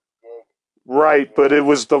gig. Right, but it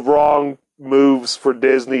was the wrong moves for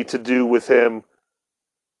Disney to do with him.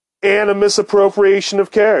 And a misappropriation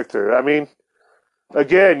of character. I mean,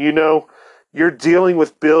 again, you know, you're dealing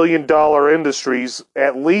with billion-dollar industries.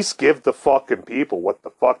 At least give the fucking people what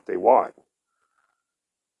the fuck they want.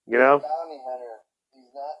 You know? Bounty hunter.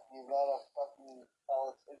 He's not a fucking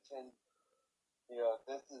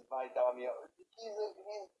this is my dom. He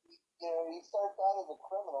starts out as a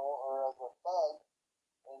criminal or as a thug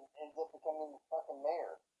and ends up becoming the fucking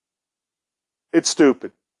mayor. It's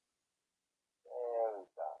stupid.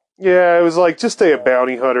 Yeah, it was like, just stay a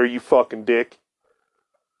bounty hunter, you fucking dick.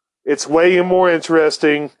 It's way more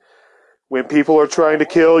interesting when people are trying to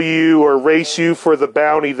kill you or race you for the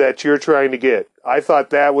bounty that you're trying to get. I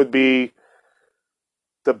thought that would be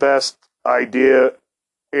the best idea,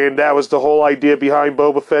 and that was the whole idea behind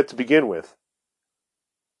Boba Fett to begin with.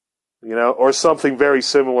 Or something very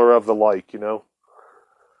similar of the like, Well,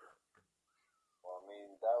 I mean,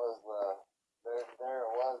 that was there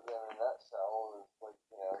it was in a nutshell. It was like,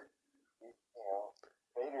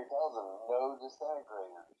 Vader tells him, no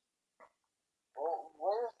disintegrators. Well,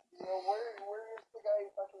 where's the guy who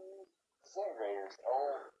fucking used disintegrators?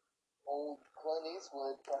 Old Clint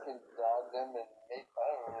Eastwood fucking dogged him and made fun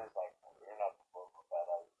of him. It's like, you're not the Boba Fett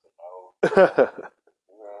I used to know.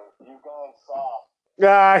 You've gone soft.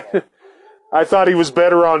 I thought he was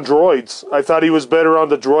better on Droids. I thought he was better on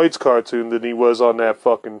the Droids cartoon than he was on that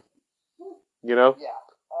fucking, Yeah. Oh,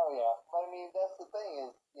 yeah. But, I mean, that's the thing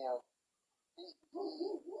is,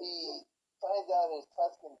 he finds out his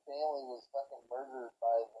Tusken family was fucking murdered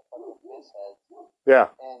by the fucking fishheads. Yeah.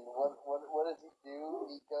 And what does he do?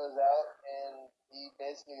 He goes out and he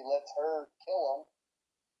basically lets her kill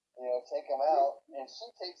him, take him out, and she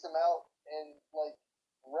takes him out in, like,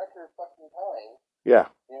 record fucking time. Yeah.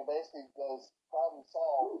 Basically goes, problem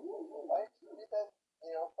solved. Why did you do that,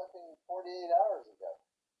 fucking 48 hours ago?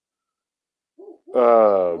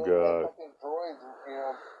 Oh, God. Fucking droids,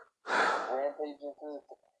 rampaging through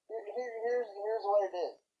the... Here's what it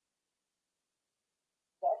is.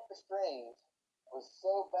 Doctor Strange was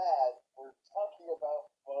so bad, we're talking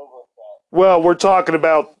about Boba Fett. Well, we're talking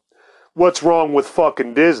about what's wrong with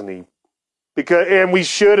fucking Disney. And we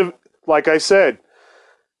should have, like I said,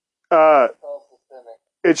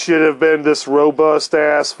 it should have been this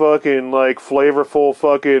robust-ass fucking, like, flavorful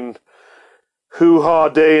fucking hoo-ha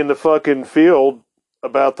day in the fucking field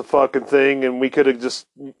about the fucking thing, and we could have just,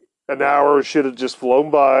 an hour should have just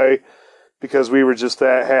flown by because we were just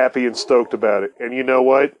that happy and stoked about it. And you know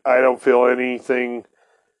what? I don't feel anything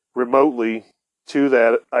remotely to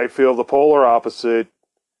that. I feel the polar opposite.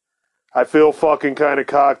 I feel fucking kind of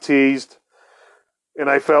cock-teased, and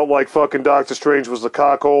I felt like fucking Doctor Strange was the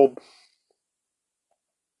cockhold.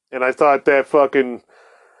 And I thought that fucking,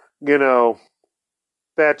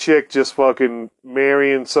 that chick just fucking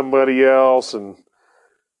marrying somebody else, and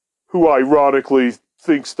who ironically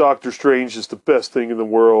thinks Doctor Strange is the best thing in the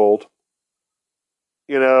world.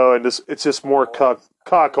 And it's just more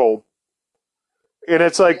cockhold. And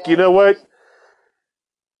it's like, you know what?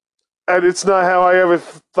 And it's not how I ever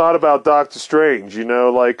thought about Doctor Strange, it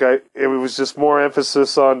was just more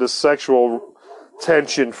emphasis on the sexual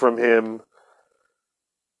tension from him,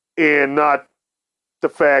 and not the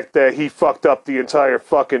fact that he fucked up the entire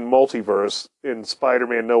fucking multiverse in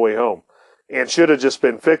Spider-Man No Way Home. And should have just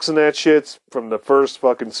been fixing that shit from the first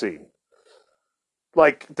fucking scene.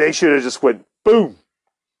 Like, they should have just went, boom!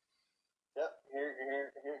 Yep,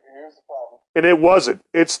 here's the problem. And it wasn't.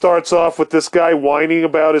 It starts off with this guy whining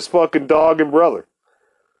about his fucking dog and brother.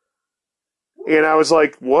 And I was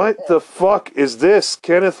like, what the fuck is this?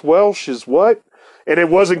 Kenneth Welsh is what? And it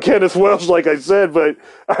wasn't Kenneth Welsh, like I said, but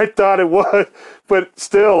I thought it was. But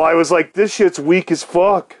still, I was like, this shit's weak as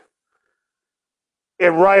fuck.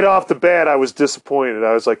 And right off the bat, I was disappointed.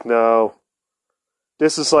 I was like, no.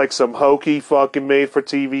 This is like some hokey fucking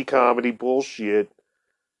made-for-TV comedy bullshit.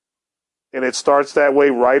 And it starts that way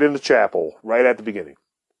right in the chapel, right at the beginning.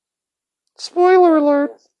 Spoiler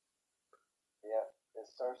alert. Yeah, it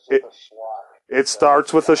starts with a schlock. It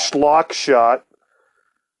starts with a schlock shot.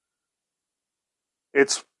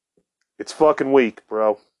 It's fucking weak,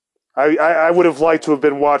 bro. I would have liked to have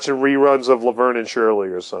been watching reruns of Laverne and Shirley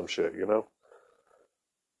or some shit,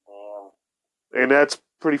 And that's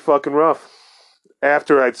pretty fucking rough.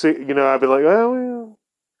 After I'd see, I'd be like, oh, yeah.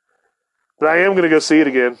 But I am going to go see it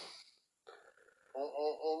again.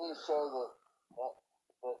 Any show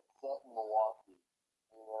that's set in Milwaukee,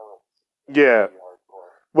 Yeah.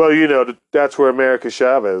 Well, that's where America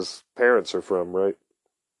Chavez parents are from, right?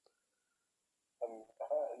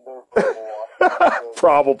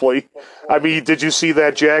 Probably. I mean, did you see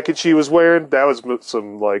that jacket she was wearing? That was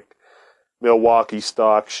some, like, Milwaukee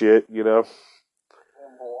stock shit,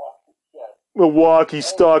 Milwaukee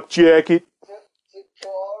stock jacket. To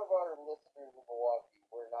all of our listeners in Milwaukee,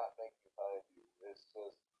 we're not making fun of you. It's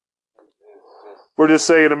just... We're just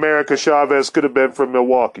saying America Chavez could have been from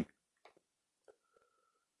Milwaukee.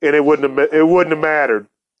 And it wouldn't have mattered.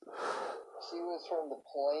 She was from the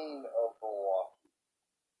plain of Milwaukee.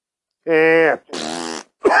 Eh.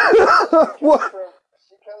 What?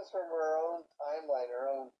 She comes from her own timeline, her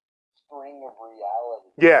own string of reality.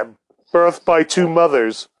 Yeah, birthed by two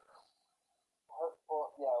mothers. Her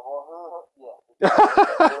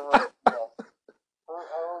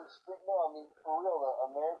own string. No, I mean for real.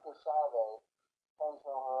 America Chavez comes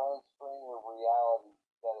from her own string of reality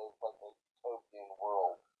that is like a utopian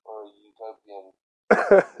world or a utopian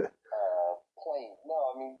plane. No,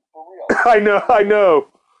 I mean for real. I know.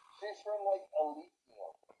 She's from like Elysium.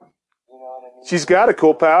 You know what I mean? She's got a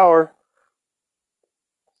cool power.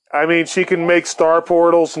 I mean, she can make star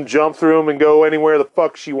portals and jump through them and go anywhere the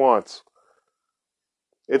fuck she wants.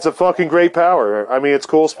 It's a fucking great power. I mean, it's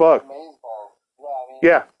cool as fuck.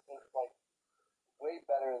 Yeah. It's like way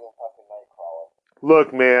better than fucking Nightcrawler.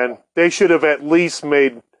 Look, man, they should have at least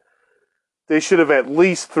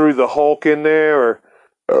threw the Hulk in there,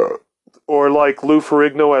 or like Lou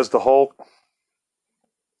Ferrigno as the Hulk.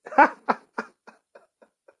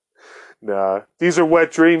 Nah, these are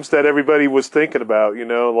wet dreams that everybody was thinking about. You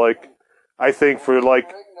know, like I think for like.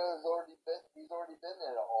 He's already been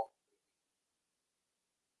in a Hulk.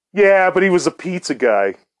 Yeah, but he was a pizza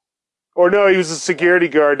guy. Or no, he was a security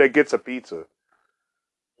guard that gets a pizza.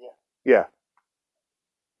 Yeah.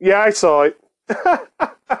 Yeah, I saw it.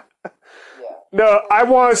 No, I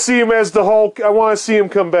want to see him as the Hulk. I want to see him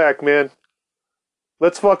come back, man.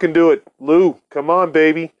 Let's fucking do it. Lou, come on,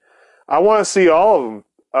 baby. I want to see all of them.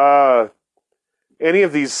 Any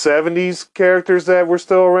of these 70s characters that were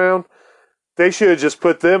still around, they should have just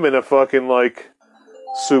put them in a fucking, like,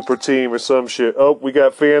 super team or some shit. Oh, we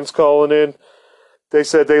got fans calling in. They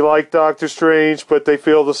said they like Doctor Strange, but they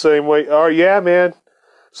feel the same way. Oh, yeah, man.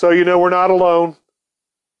 So, you know, we're not alone.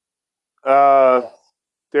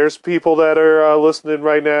 There's people that are listening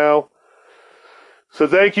right now. So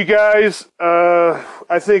thank you guys.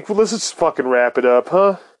 I think, let's just fucking wrap it up,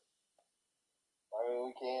 huh? I mean,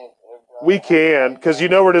 we can. We can, because you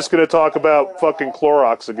know we're just going to talk about fucking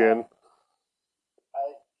Clorox again.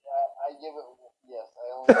 I give it, yes, I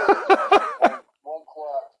only give one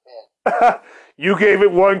Clorox pen. You gave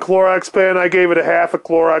it one Clorox pen, I gave it a half a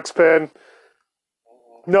Clorox pen.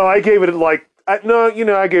 No, I gave it like, I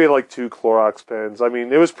gave it like 2 Clorox pens. I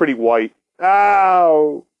mean, it was pretty white.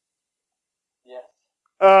 Ow!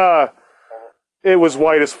 Yeah. It was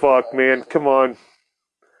white as fuck, man. Come on.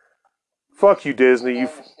 Fuck you, Disney. You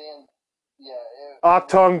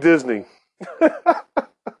Octong Disney.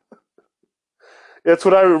 That's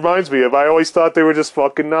what it reminds me of. I always thought they were just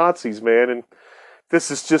fucking Nazis, man, and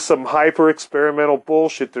this is just some hyper experimental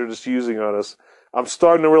bullshit they're just using on us. I'm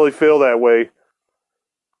starting to really feel that way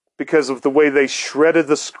because of the way they shredded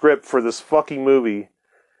the script for this fucking movie.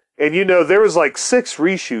 And you know, there was like 6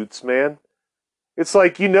 reshoots, man. It's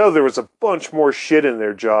like, you know, there was a bunch more shit in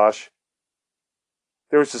there, Josh.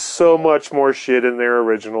 There was just so much more shit in there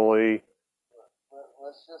originally.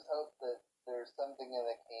 Let's just hope that there's something in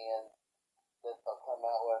the can that they'll come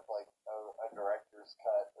out with, like a director's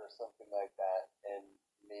cut or something like that, and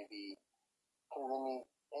maybe, because I mean,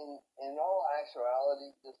 in all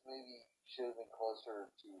actuality, this movie should have been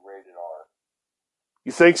closer to rated R.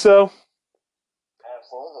 You think so?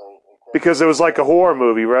 Absolutely. Because it was like a horror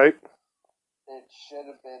movie, right? It should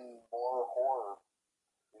have been more horror.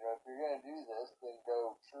 You know, if you're gonna do this, then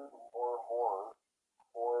go true more horror.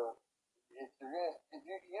 Or if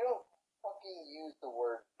you don't fucking use the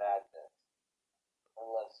word madness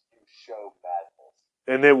unless you show madness.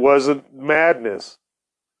 And it wasn't madness.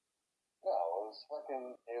 No, it was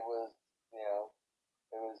fucking. It was,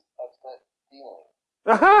 it was upset feeling.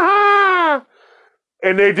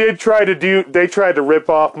 And they did try to rip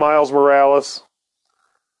off Miles Morales.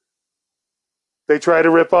 They tried to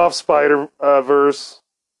rip off Spider-Verse.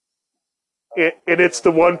 And it's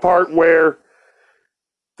the one part where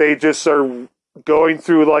they just are going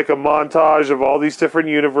through like a montage of all these different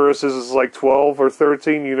universes. It's like 12 or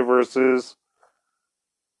 13 universes.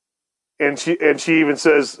 And she even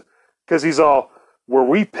says, because he's all, were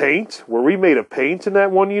we paint? Were we made of paint in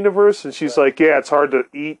that one universe? And she's like, yeah, it's hard to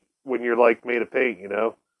eat when you're like made of paint, you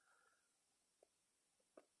know?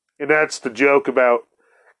 And that's the joke about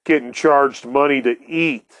getting charged money to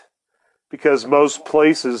eat. Because most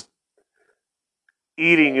places,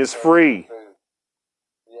 eating is free.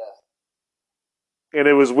 Yes. And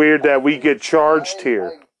it was weird that we get charged here.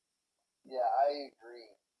 I agree.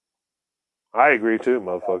 I agree too,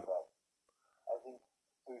 motherfucker. I think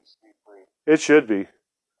food should be free. It should be.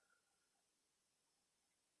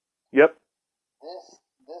 Yep.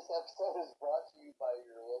 This episode is brought to you by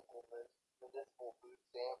your local municipal food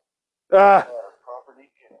stamp property.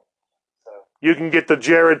 So you can get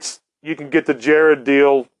the Jared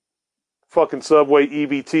deal fucking Subway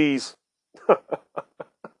EBTs. Subway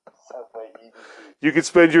EBT. You can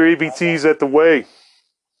spend your EBTs at the way.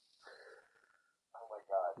 Oh my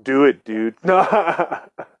god. Do it, dude. No.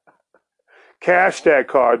 Cash that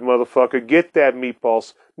card, motherfucker. Get that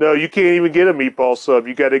meatballs. No, you can't even get a meatball sub.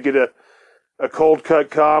 You got to get a cold cut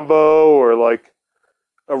combo or like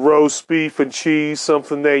a roast beef and cheese,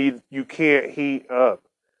 something that you can't heat up.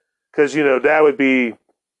 Because, you know, that would be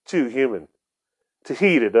too human to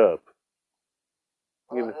heat it up.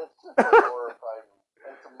 You know. It's just horrifying.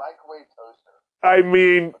 It's a microwave toaster. I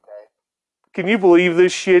mean, Okay. can you believe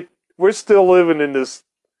this shit? We're still living in this.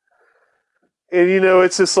 And, you know,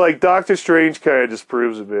 it's just like Doctor Strange kind of just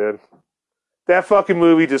proves it, man. That fucking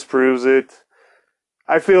movie just proves it.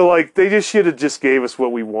 I feel like they just should have just gave us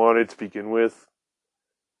what we wanted to begin with.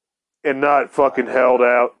 And not fucking held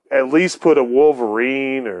out. At least put a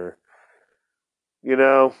Wolverine or, you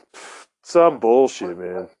know, some bullshit,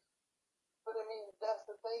 man. But I mean, that's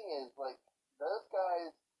the thing is, like, those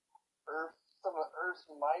guys, some of Earth's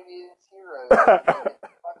mightiest heroes, they get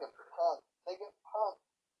fucking punked. They get punked.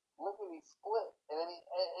 Lickety split. And I mean,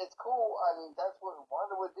 it's cool. I mean, that's what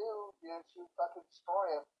Wanda would do. You know, she would fucking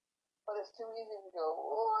destroy him. But it's too easy to go,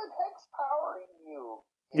 oh, I'm hex powering you.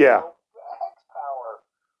 Yeah. Know, hex power.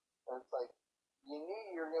 And it's like, you knew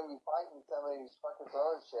you were going to be fighting somebody who's fucking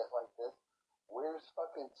throwing shit like this. Where's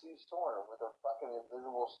fucking Sue Storm with her fucking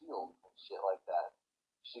invisible shield and shit like that?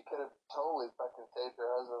 She could have totally fucking saved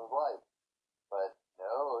her husband's life. But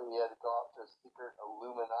no, he had to go off to a secret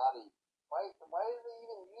Illuminati. Why did they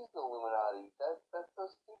even use the Illuminati? That's so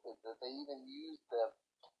stupid that they even used the...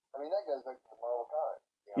 I mean, that goes back to the Marvel comics.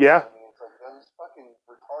 You know? Yeah. I mean, it's like, that was fucking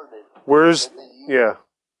retarded. Yeah.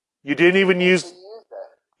 You didn't even use... They used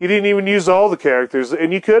that. You didn't even use all the characters,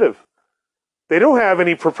 and you could have. They don't have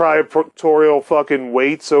any proprietorial fucking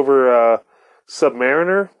weights over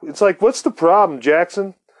Submariner. It's like, what's the problem,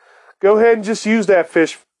 Jackson? Go ahead and just use that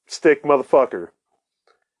fish stick, motherfucker.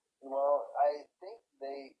 Well, I think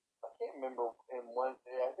I can't remember in one,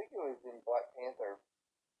 I think it was in Black Panther,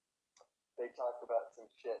 they talked about some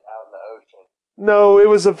shit out in the ocean. No, it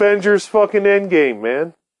was Avengers fucking Endgame,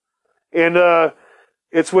 man. And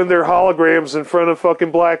it's when they're holograms in front of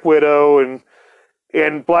fucking Black Widow,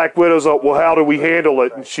 and Black Widow's like, well, how do we handle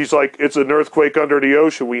it? And she's like, it's an earthquake under the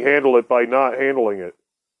ocean. We handle it by not handling it.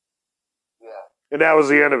 Yeah. And that was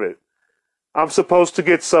the end of it. I'm supposed to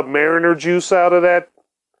get Submariner juice out of that?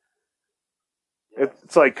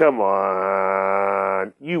 It's like, come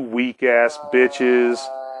on. You weak-ass bitches.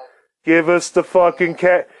 Give us the fucking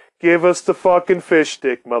give us the fucking fish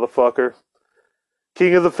stick, motherfucker.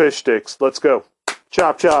 King of the fish sticks. Let's go.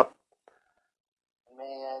 Chop, chop.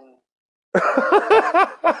 Man.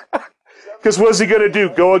 Because what's he going to do?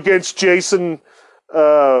 Go against Jason,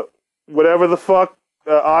 whatever the fuck,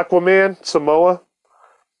 Aquaman? Samoa?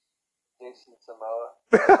 Jason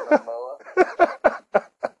Momoa.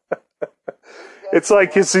 It's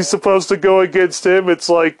like, is he supposed to go against him? It's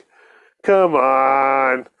like, come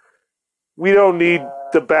on. We don't need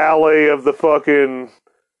the ballet of the fucking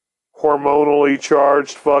hormonally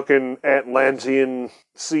charged fucking Atlantean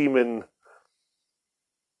seamen.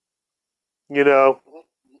 You know?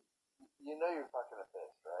 You know you're fucking a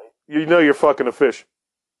fish, right? You know you're fucking a fish.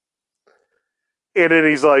 And then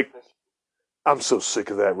he's like, I'm so sick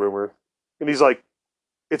of that rumor. And he's like,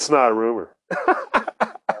 it's not a rumor.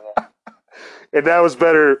 And that was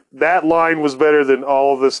better. That line was better than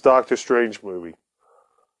all of this Doctor Strange movie.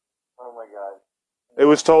 Oh my god. It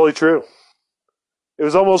was totally true. It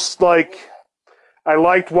was almost like I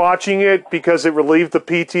liked watching it because it relieved the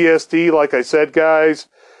PTSD. Like I said, guys,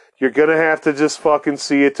 you're going to have to just fucking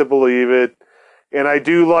see it to believe it. And I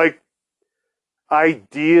do like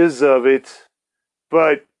ideas of it,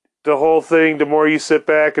 but the whole thing, the more you sit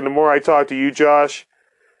back and the more I talk to you, Josh,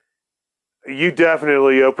 you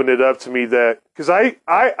definitely opened it up to me that, because I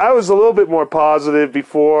was a little bit more positive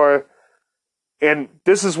before, and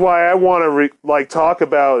this is why I want to talk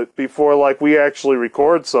about it before we actually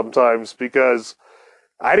record sometimes, because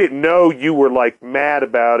I didn't know you were mad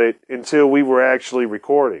about it until we were actually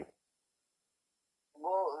recording.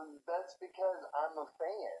 Well, that's because I'm a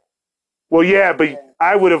fan. Well, yeah, but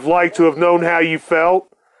I would have liked to have known how you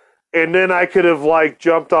felt, and then I could have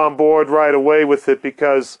jumped on board right away with it,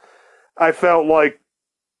 because I felt like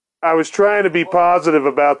I was trying to be positive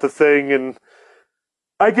about the thing, and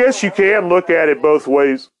I guess you can look at it both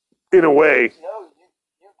ways, in a way. No,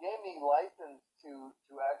 you gave me license to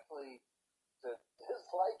actually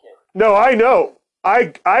dislike it. No, I know.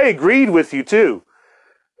 I agreed with you, too.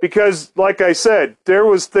 Because, like I said, there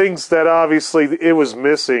was things that obviously it was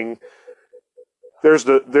missing. There's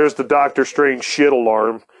the Doctor Strange shit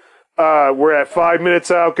alarm. We're at 5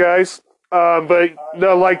 minutes out, guys. But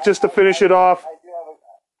no, like just to finish it off, I do have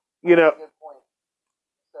you know, a good point.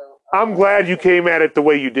 So I'm glad you came at it the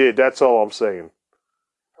way you did. That's all I'm saying.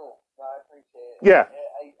 cool. No, I appreciate it. Yeah.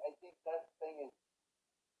 I think that thing is.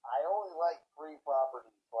 I only like 3 properties.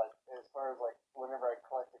 Like as far as like whenever I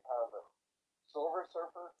collect a comic book, Silver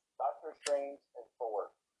Surfer, Doctor Strange, and Thor.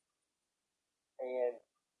 And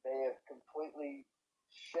they have completely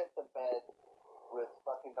shit the bed with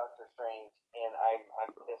fucking Doctor Strange, and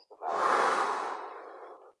I'm pissed about it.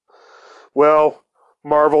 Well,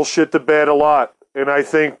 Marvel shit the bed a lot, and I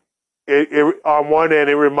think it on one end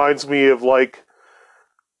it reminds me of like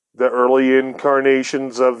the early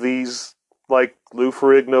incarnations of these, like Lou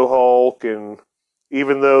Ferrigno Hulk, and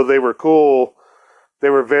even though they were cool, they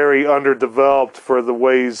were very underdeveloped for the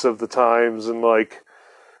ways of the times, and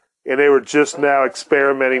they were just now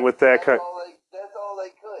experimenting with that kind. That's all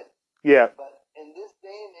they could. Yeah. But in this day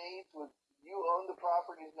and age, with you own the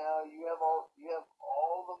properties now, you have all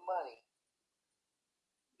the money.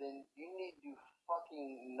 Then you need to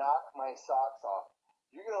fucking knock my socks off.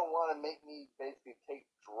 You're gonna want to make me basically take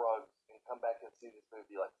drugs and come back and see this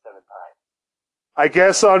movie like 7 times. I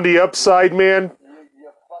guess on the upside, man. You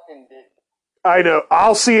fucking did. I know.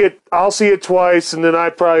 I'll see it twice, and then I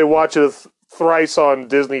probably watch it thrice on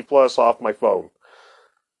Disney Plus off my phone.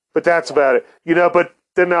 But that's about it, But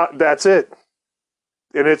then that's it,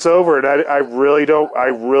 and it's over. And I really don't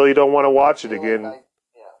want to watch it again. I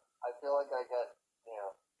feel like I got,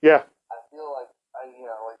 Yeah. I feel like like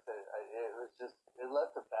I said, it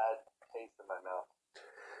left a bad taste in my mouth.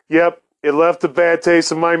 Yep, it left a bad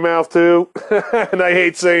taste in my mouth too, and I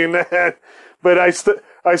hate saying that, but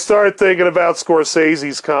I started thinking about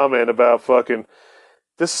Scorsese's comment about fucking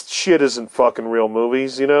this shit isn't fucking real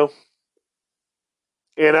movies, And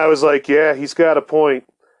I was like, yeah, he's got a point.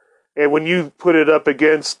 And when you put it up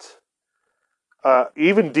against,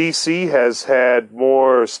 even DC has had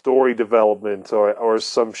more story development or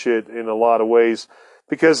some shit in a lot of ways,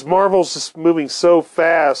 because Marvel's just moving so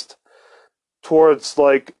fast towards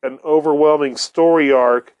like an overwhelming story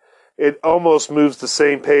arc, it almost moves the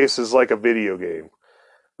same pace as like a video game.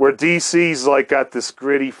 Where DC's like got this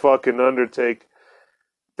gritty fucking undertake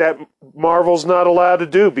that Marvel's not allowed to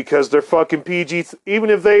do because they're fucking PG. Even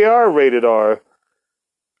if they are rated R,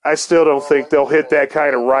 I still don't think they'll hit that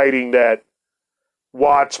kind of writing that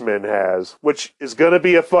Watchmen has, which is going to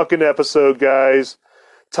be a fucking episode, guys.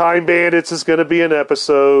 Time Bandits is going to be an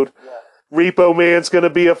episode. Yeah. Repo Man's going to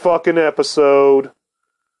be a fucking episode.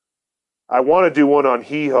 I want to do one on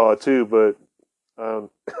Hee Haw too, but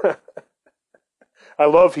I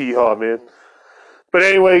love Hee Haw, man. But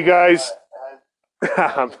anyway, guys.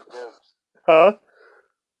 Huh?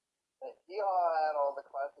 Hee Haw had all the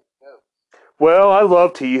classic jokes. Well, I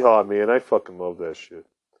loved Hee Haw, man. I fucking love that shit.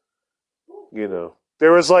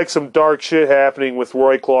 There was like some dark shit happening with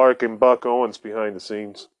Roy Clark and Buck Owens behind the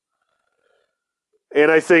scenes. And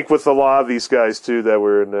I think with a lot of these guys, too, that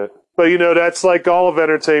were in that. But, that's like all of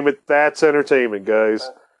entertainment. That's entertainment, guys.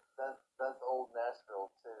 That's old Nashville,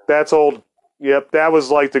 too. That's old. Yep, that was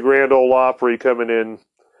like the Grand Ole Opry coming in.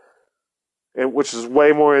 And which is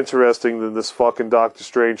way more interesting than this fucking Doctor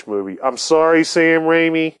Strange movie. I'm sorry, Sam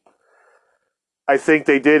Raimi. I think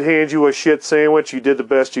they did hand you a shit sandwich. You did the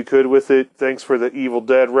best you could with it. Thanks for the Evil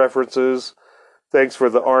Dead references. Thanks for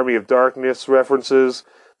the Army of Darkness references.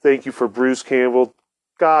 Thank you for Bruce Campbell.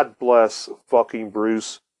 God bless fucking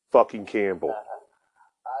Bruce fucking Campbell.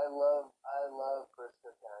 I love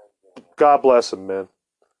Christopher Carrington. God bless him, man.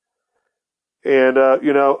 And,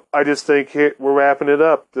 I just think we're wrapping it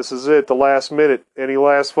up. This is it, the last minute. Any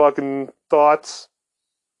last fucking thoughts?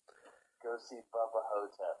 Go see Bubba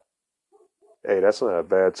Hotep. Hey, that's not a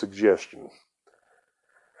bad suggestion.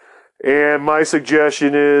 And my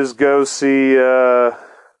suggestion is go see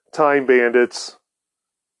Time Bandits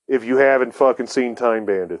if you haven't fucking seen Time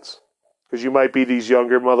Bandits. Because you might be these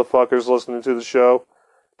younger motherfuckers listening to the show.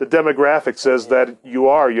 The demographic says that you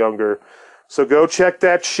are younger. So go check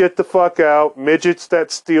that shit the fuck out. Midgets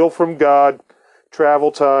that steal from God.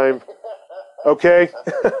 Travel Time. Okay?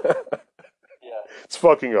 Yeah. It's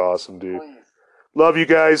fucking awesome, dude. Please. Love you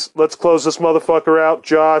guys. Let's close this motherfucker out.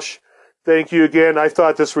 Josh, thank you again. I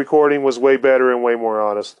thought this recording was way better and way more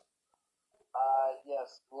honest.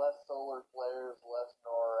 Yes. Less solar flares, less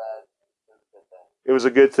NORAD. It was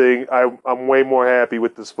a good thing. I'm way more happy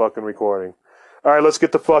with this fucking recording. All right, let's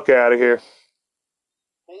get the fuck out of here.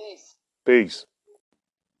 Peace. Peace.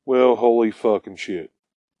 Well, holy fucking shit.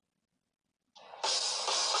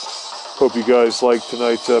 Hope you guys liked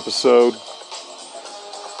tonight's episode.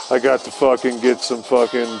 I got to fucking get some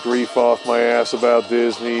fucking grief off my ass about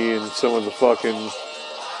Disney and some of the fucking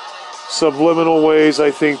subliminal ways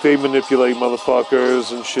I think they manipulate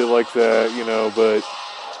motherfuckers and shit like that, you know, but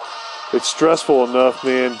it's stressful enough,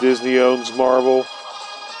 man. Disney owns Marvel.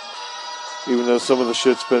 Even though some of the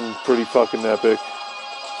shit's been pretty fucking epic.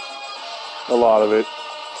 A lot of it.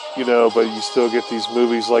 You know, but you still get these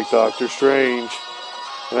movies like Doctor Strange.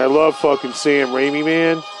 And I love fucking Sam Raimi,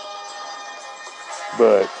 man.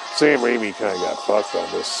 But Sam Raimi kind of got fucked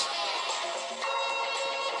on this.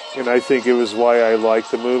 And I think it was why I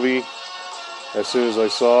liked the movie as soon as I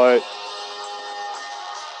saw it.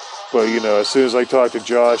 But, you know, as soon as I talked to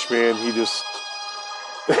Josh, man, he just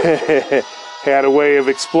had a way of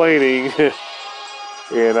explaining.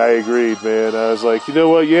 And I agreed, man. I was like, you know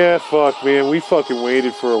what? Yeah, fuck, man. We fucking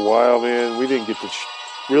waited for a while, man. We didn't get to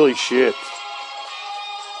really shit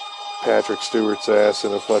Patrick Stewart's ass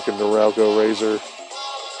in a fucking Norelco razor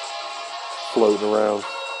floating around.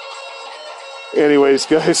 Anyways,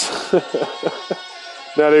 guys,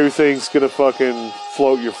 not everything's gonna fucking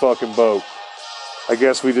float your fucking boat. I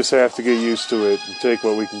guess we just have to get used to it and take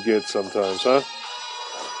what we can get sometimes, huh?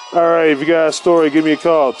 Alright, if you got a story, give me a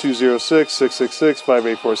call,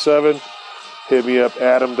 206-666-5847. Hit me up,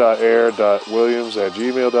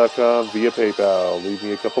 adam.air.williams@gmail.com via PayPal. Leave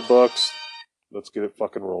me a couple bucks. Let's get it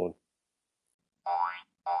fucking rolling.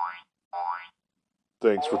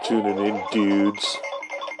 Thanks for tuning in, dudes.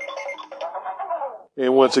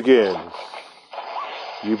 And once again,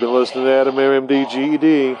 you've been listening to Adam MMD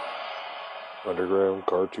GED, Underground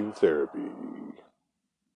Cartoon Therapy.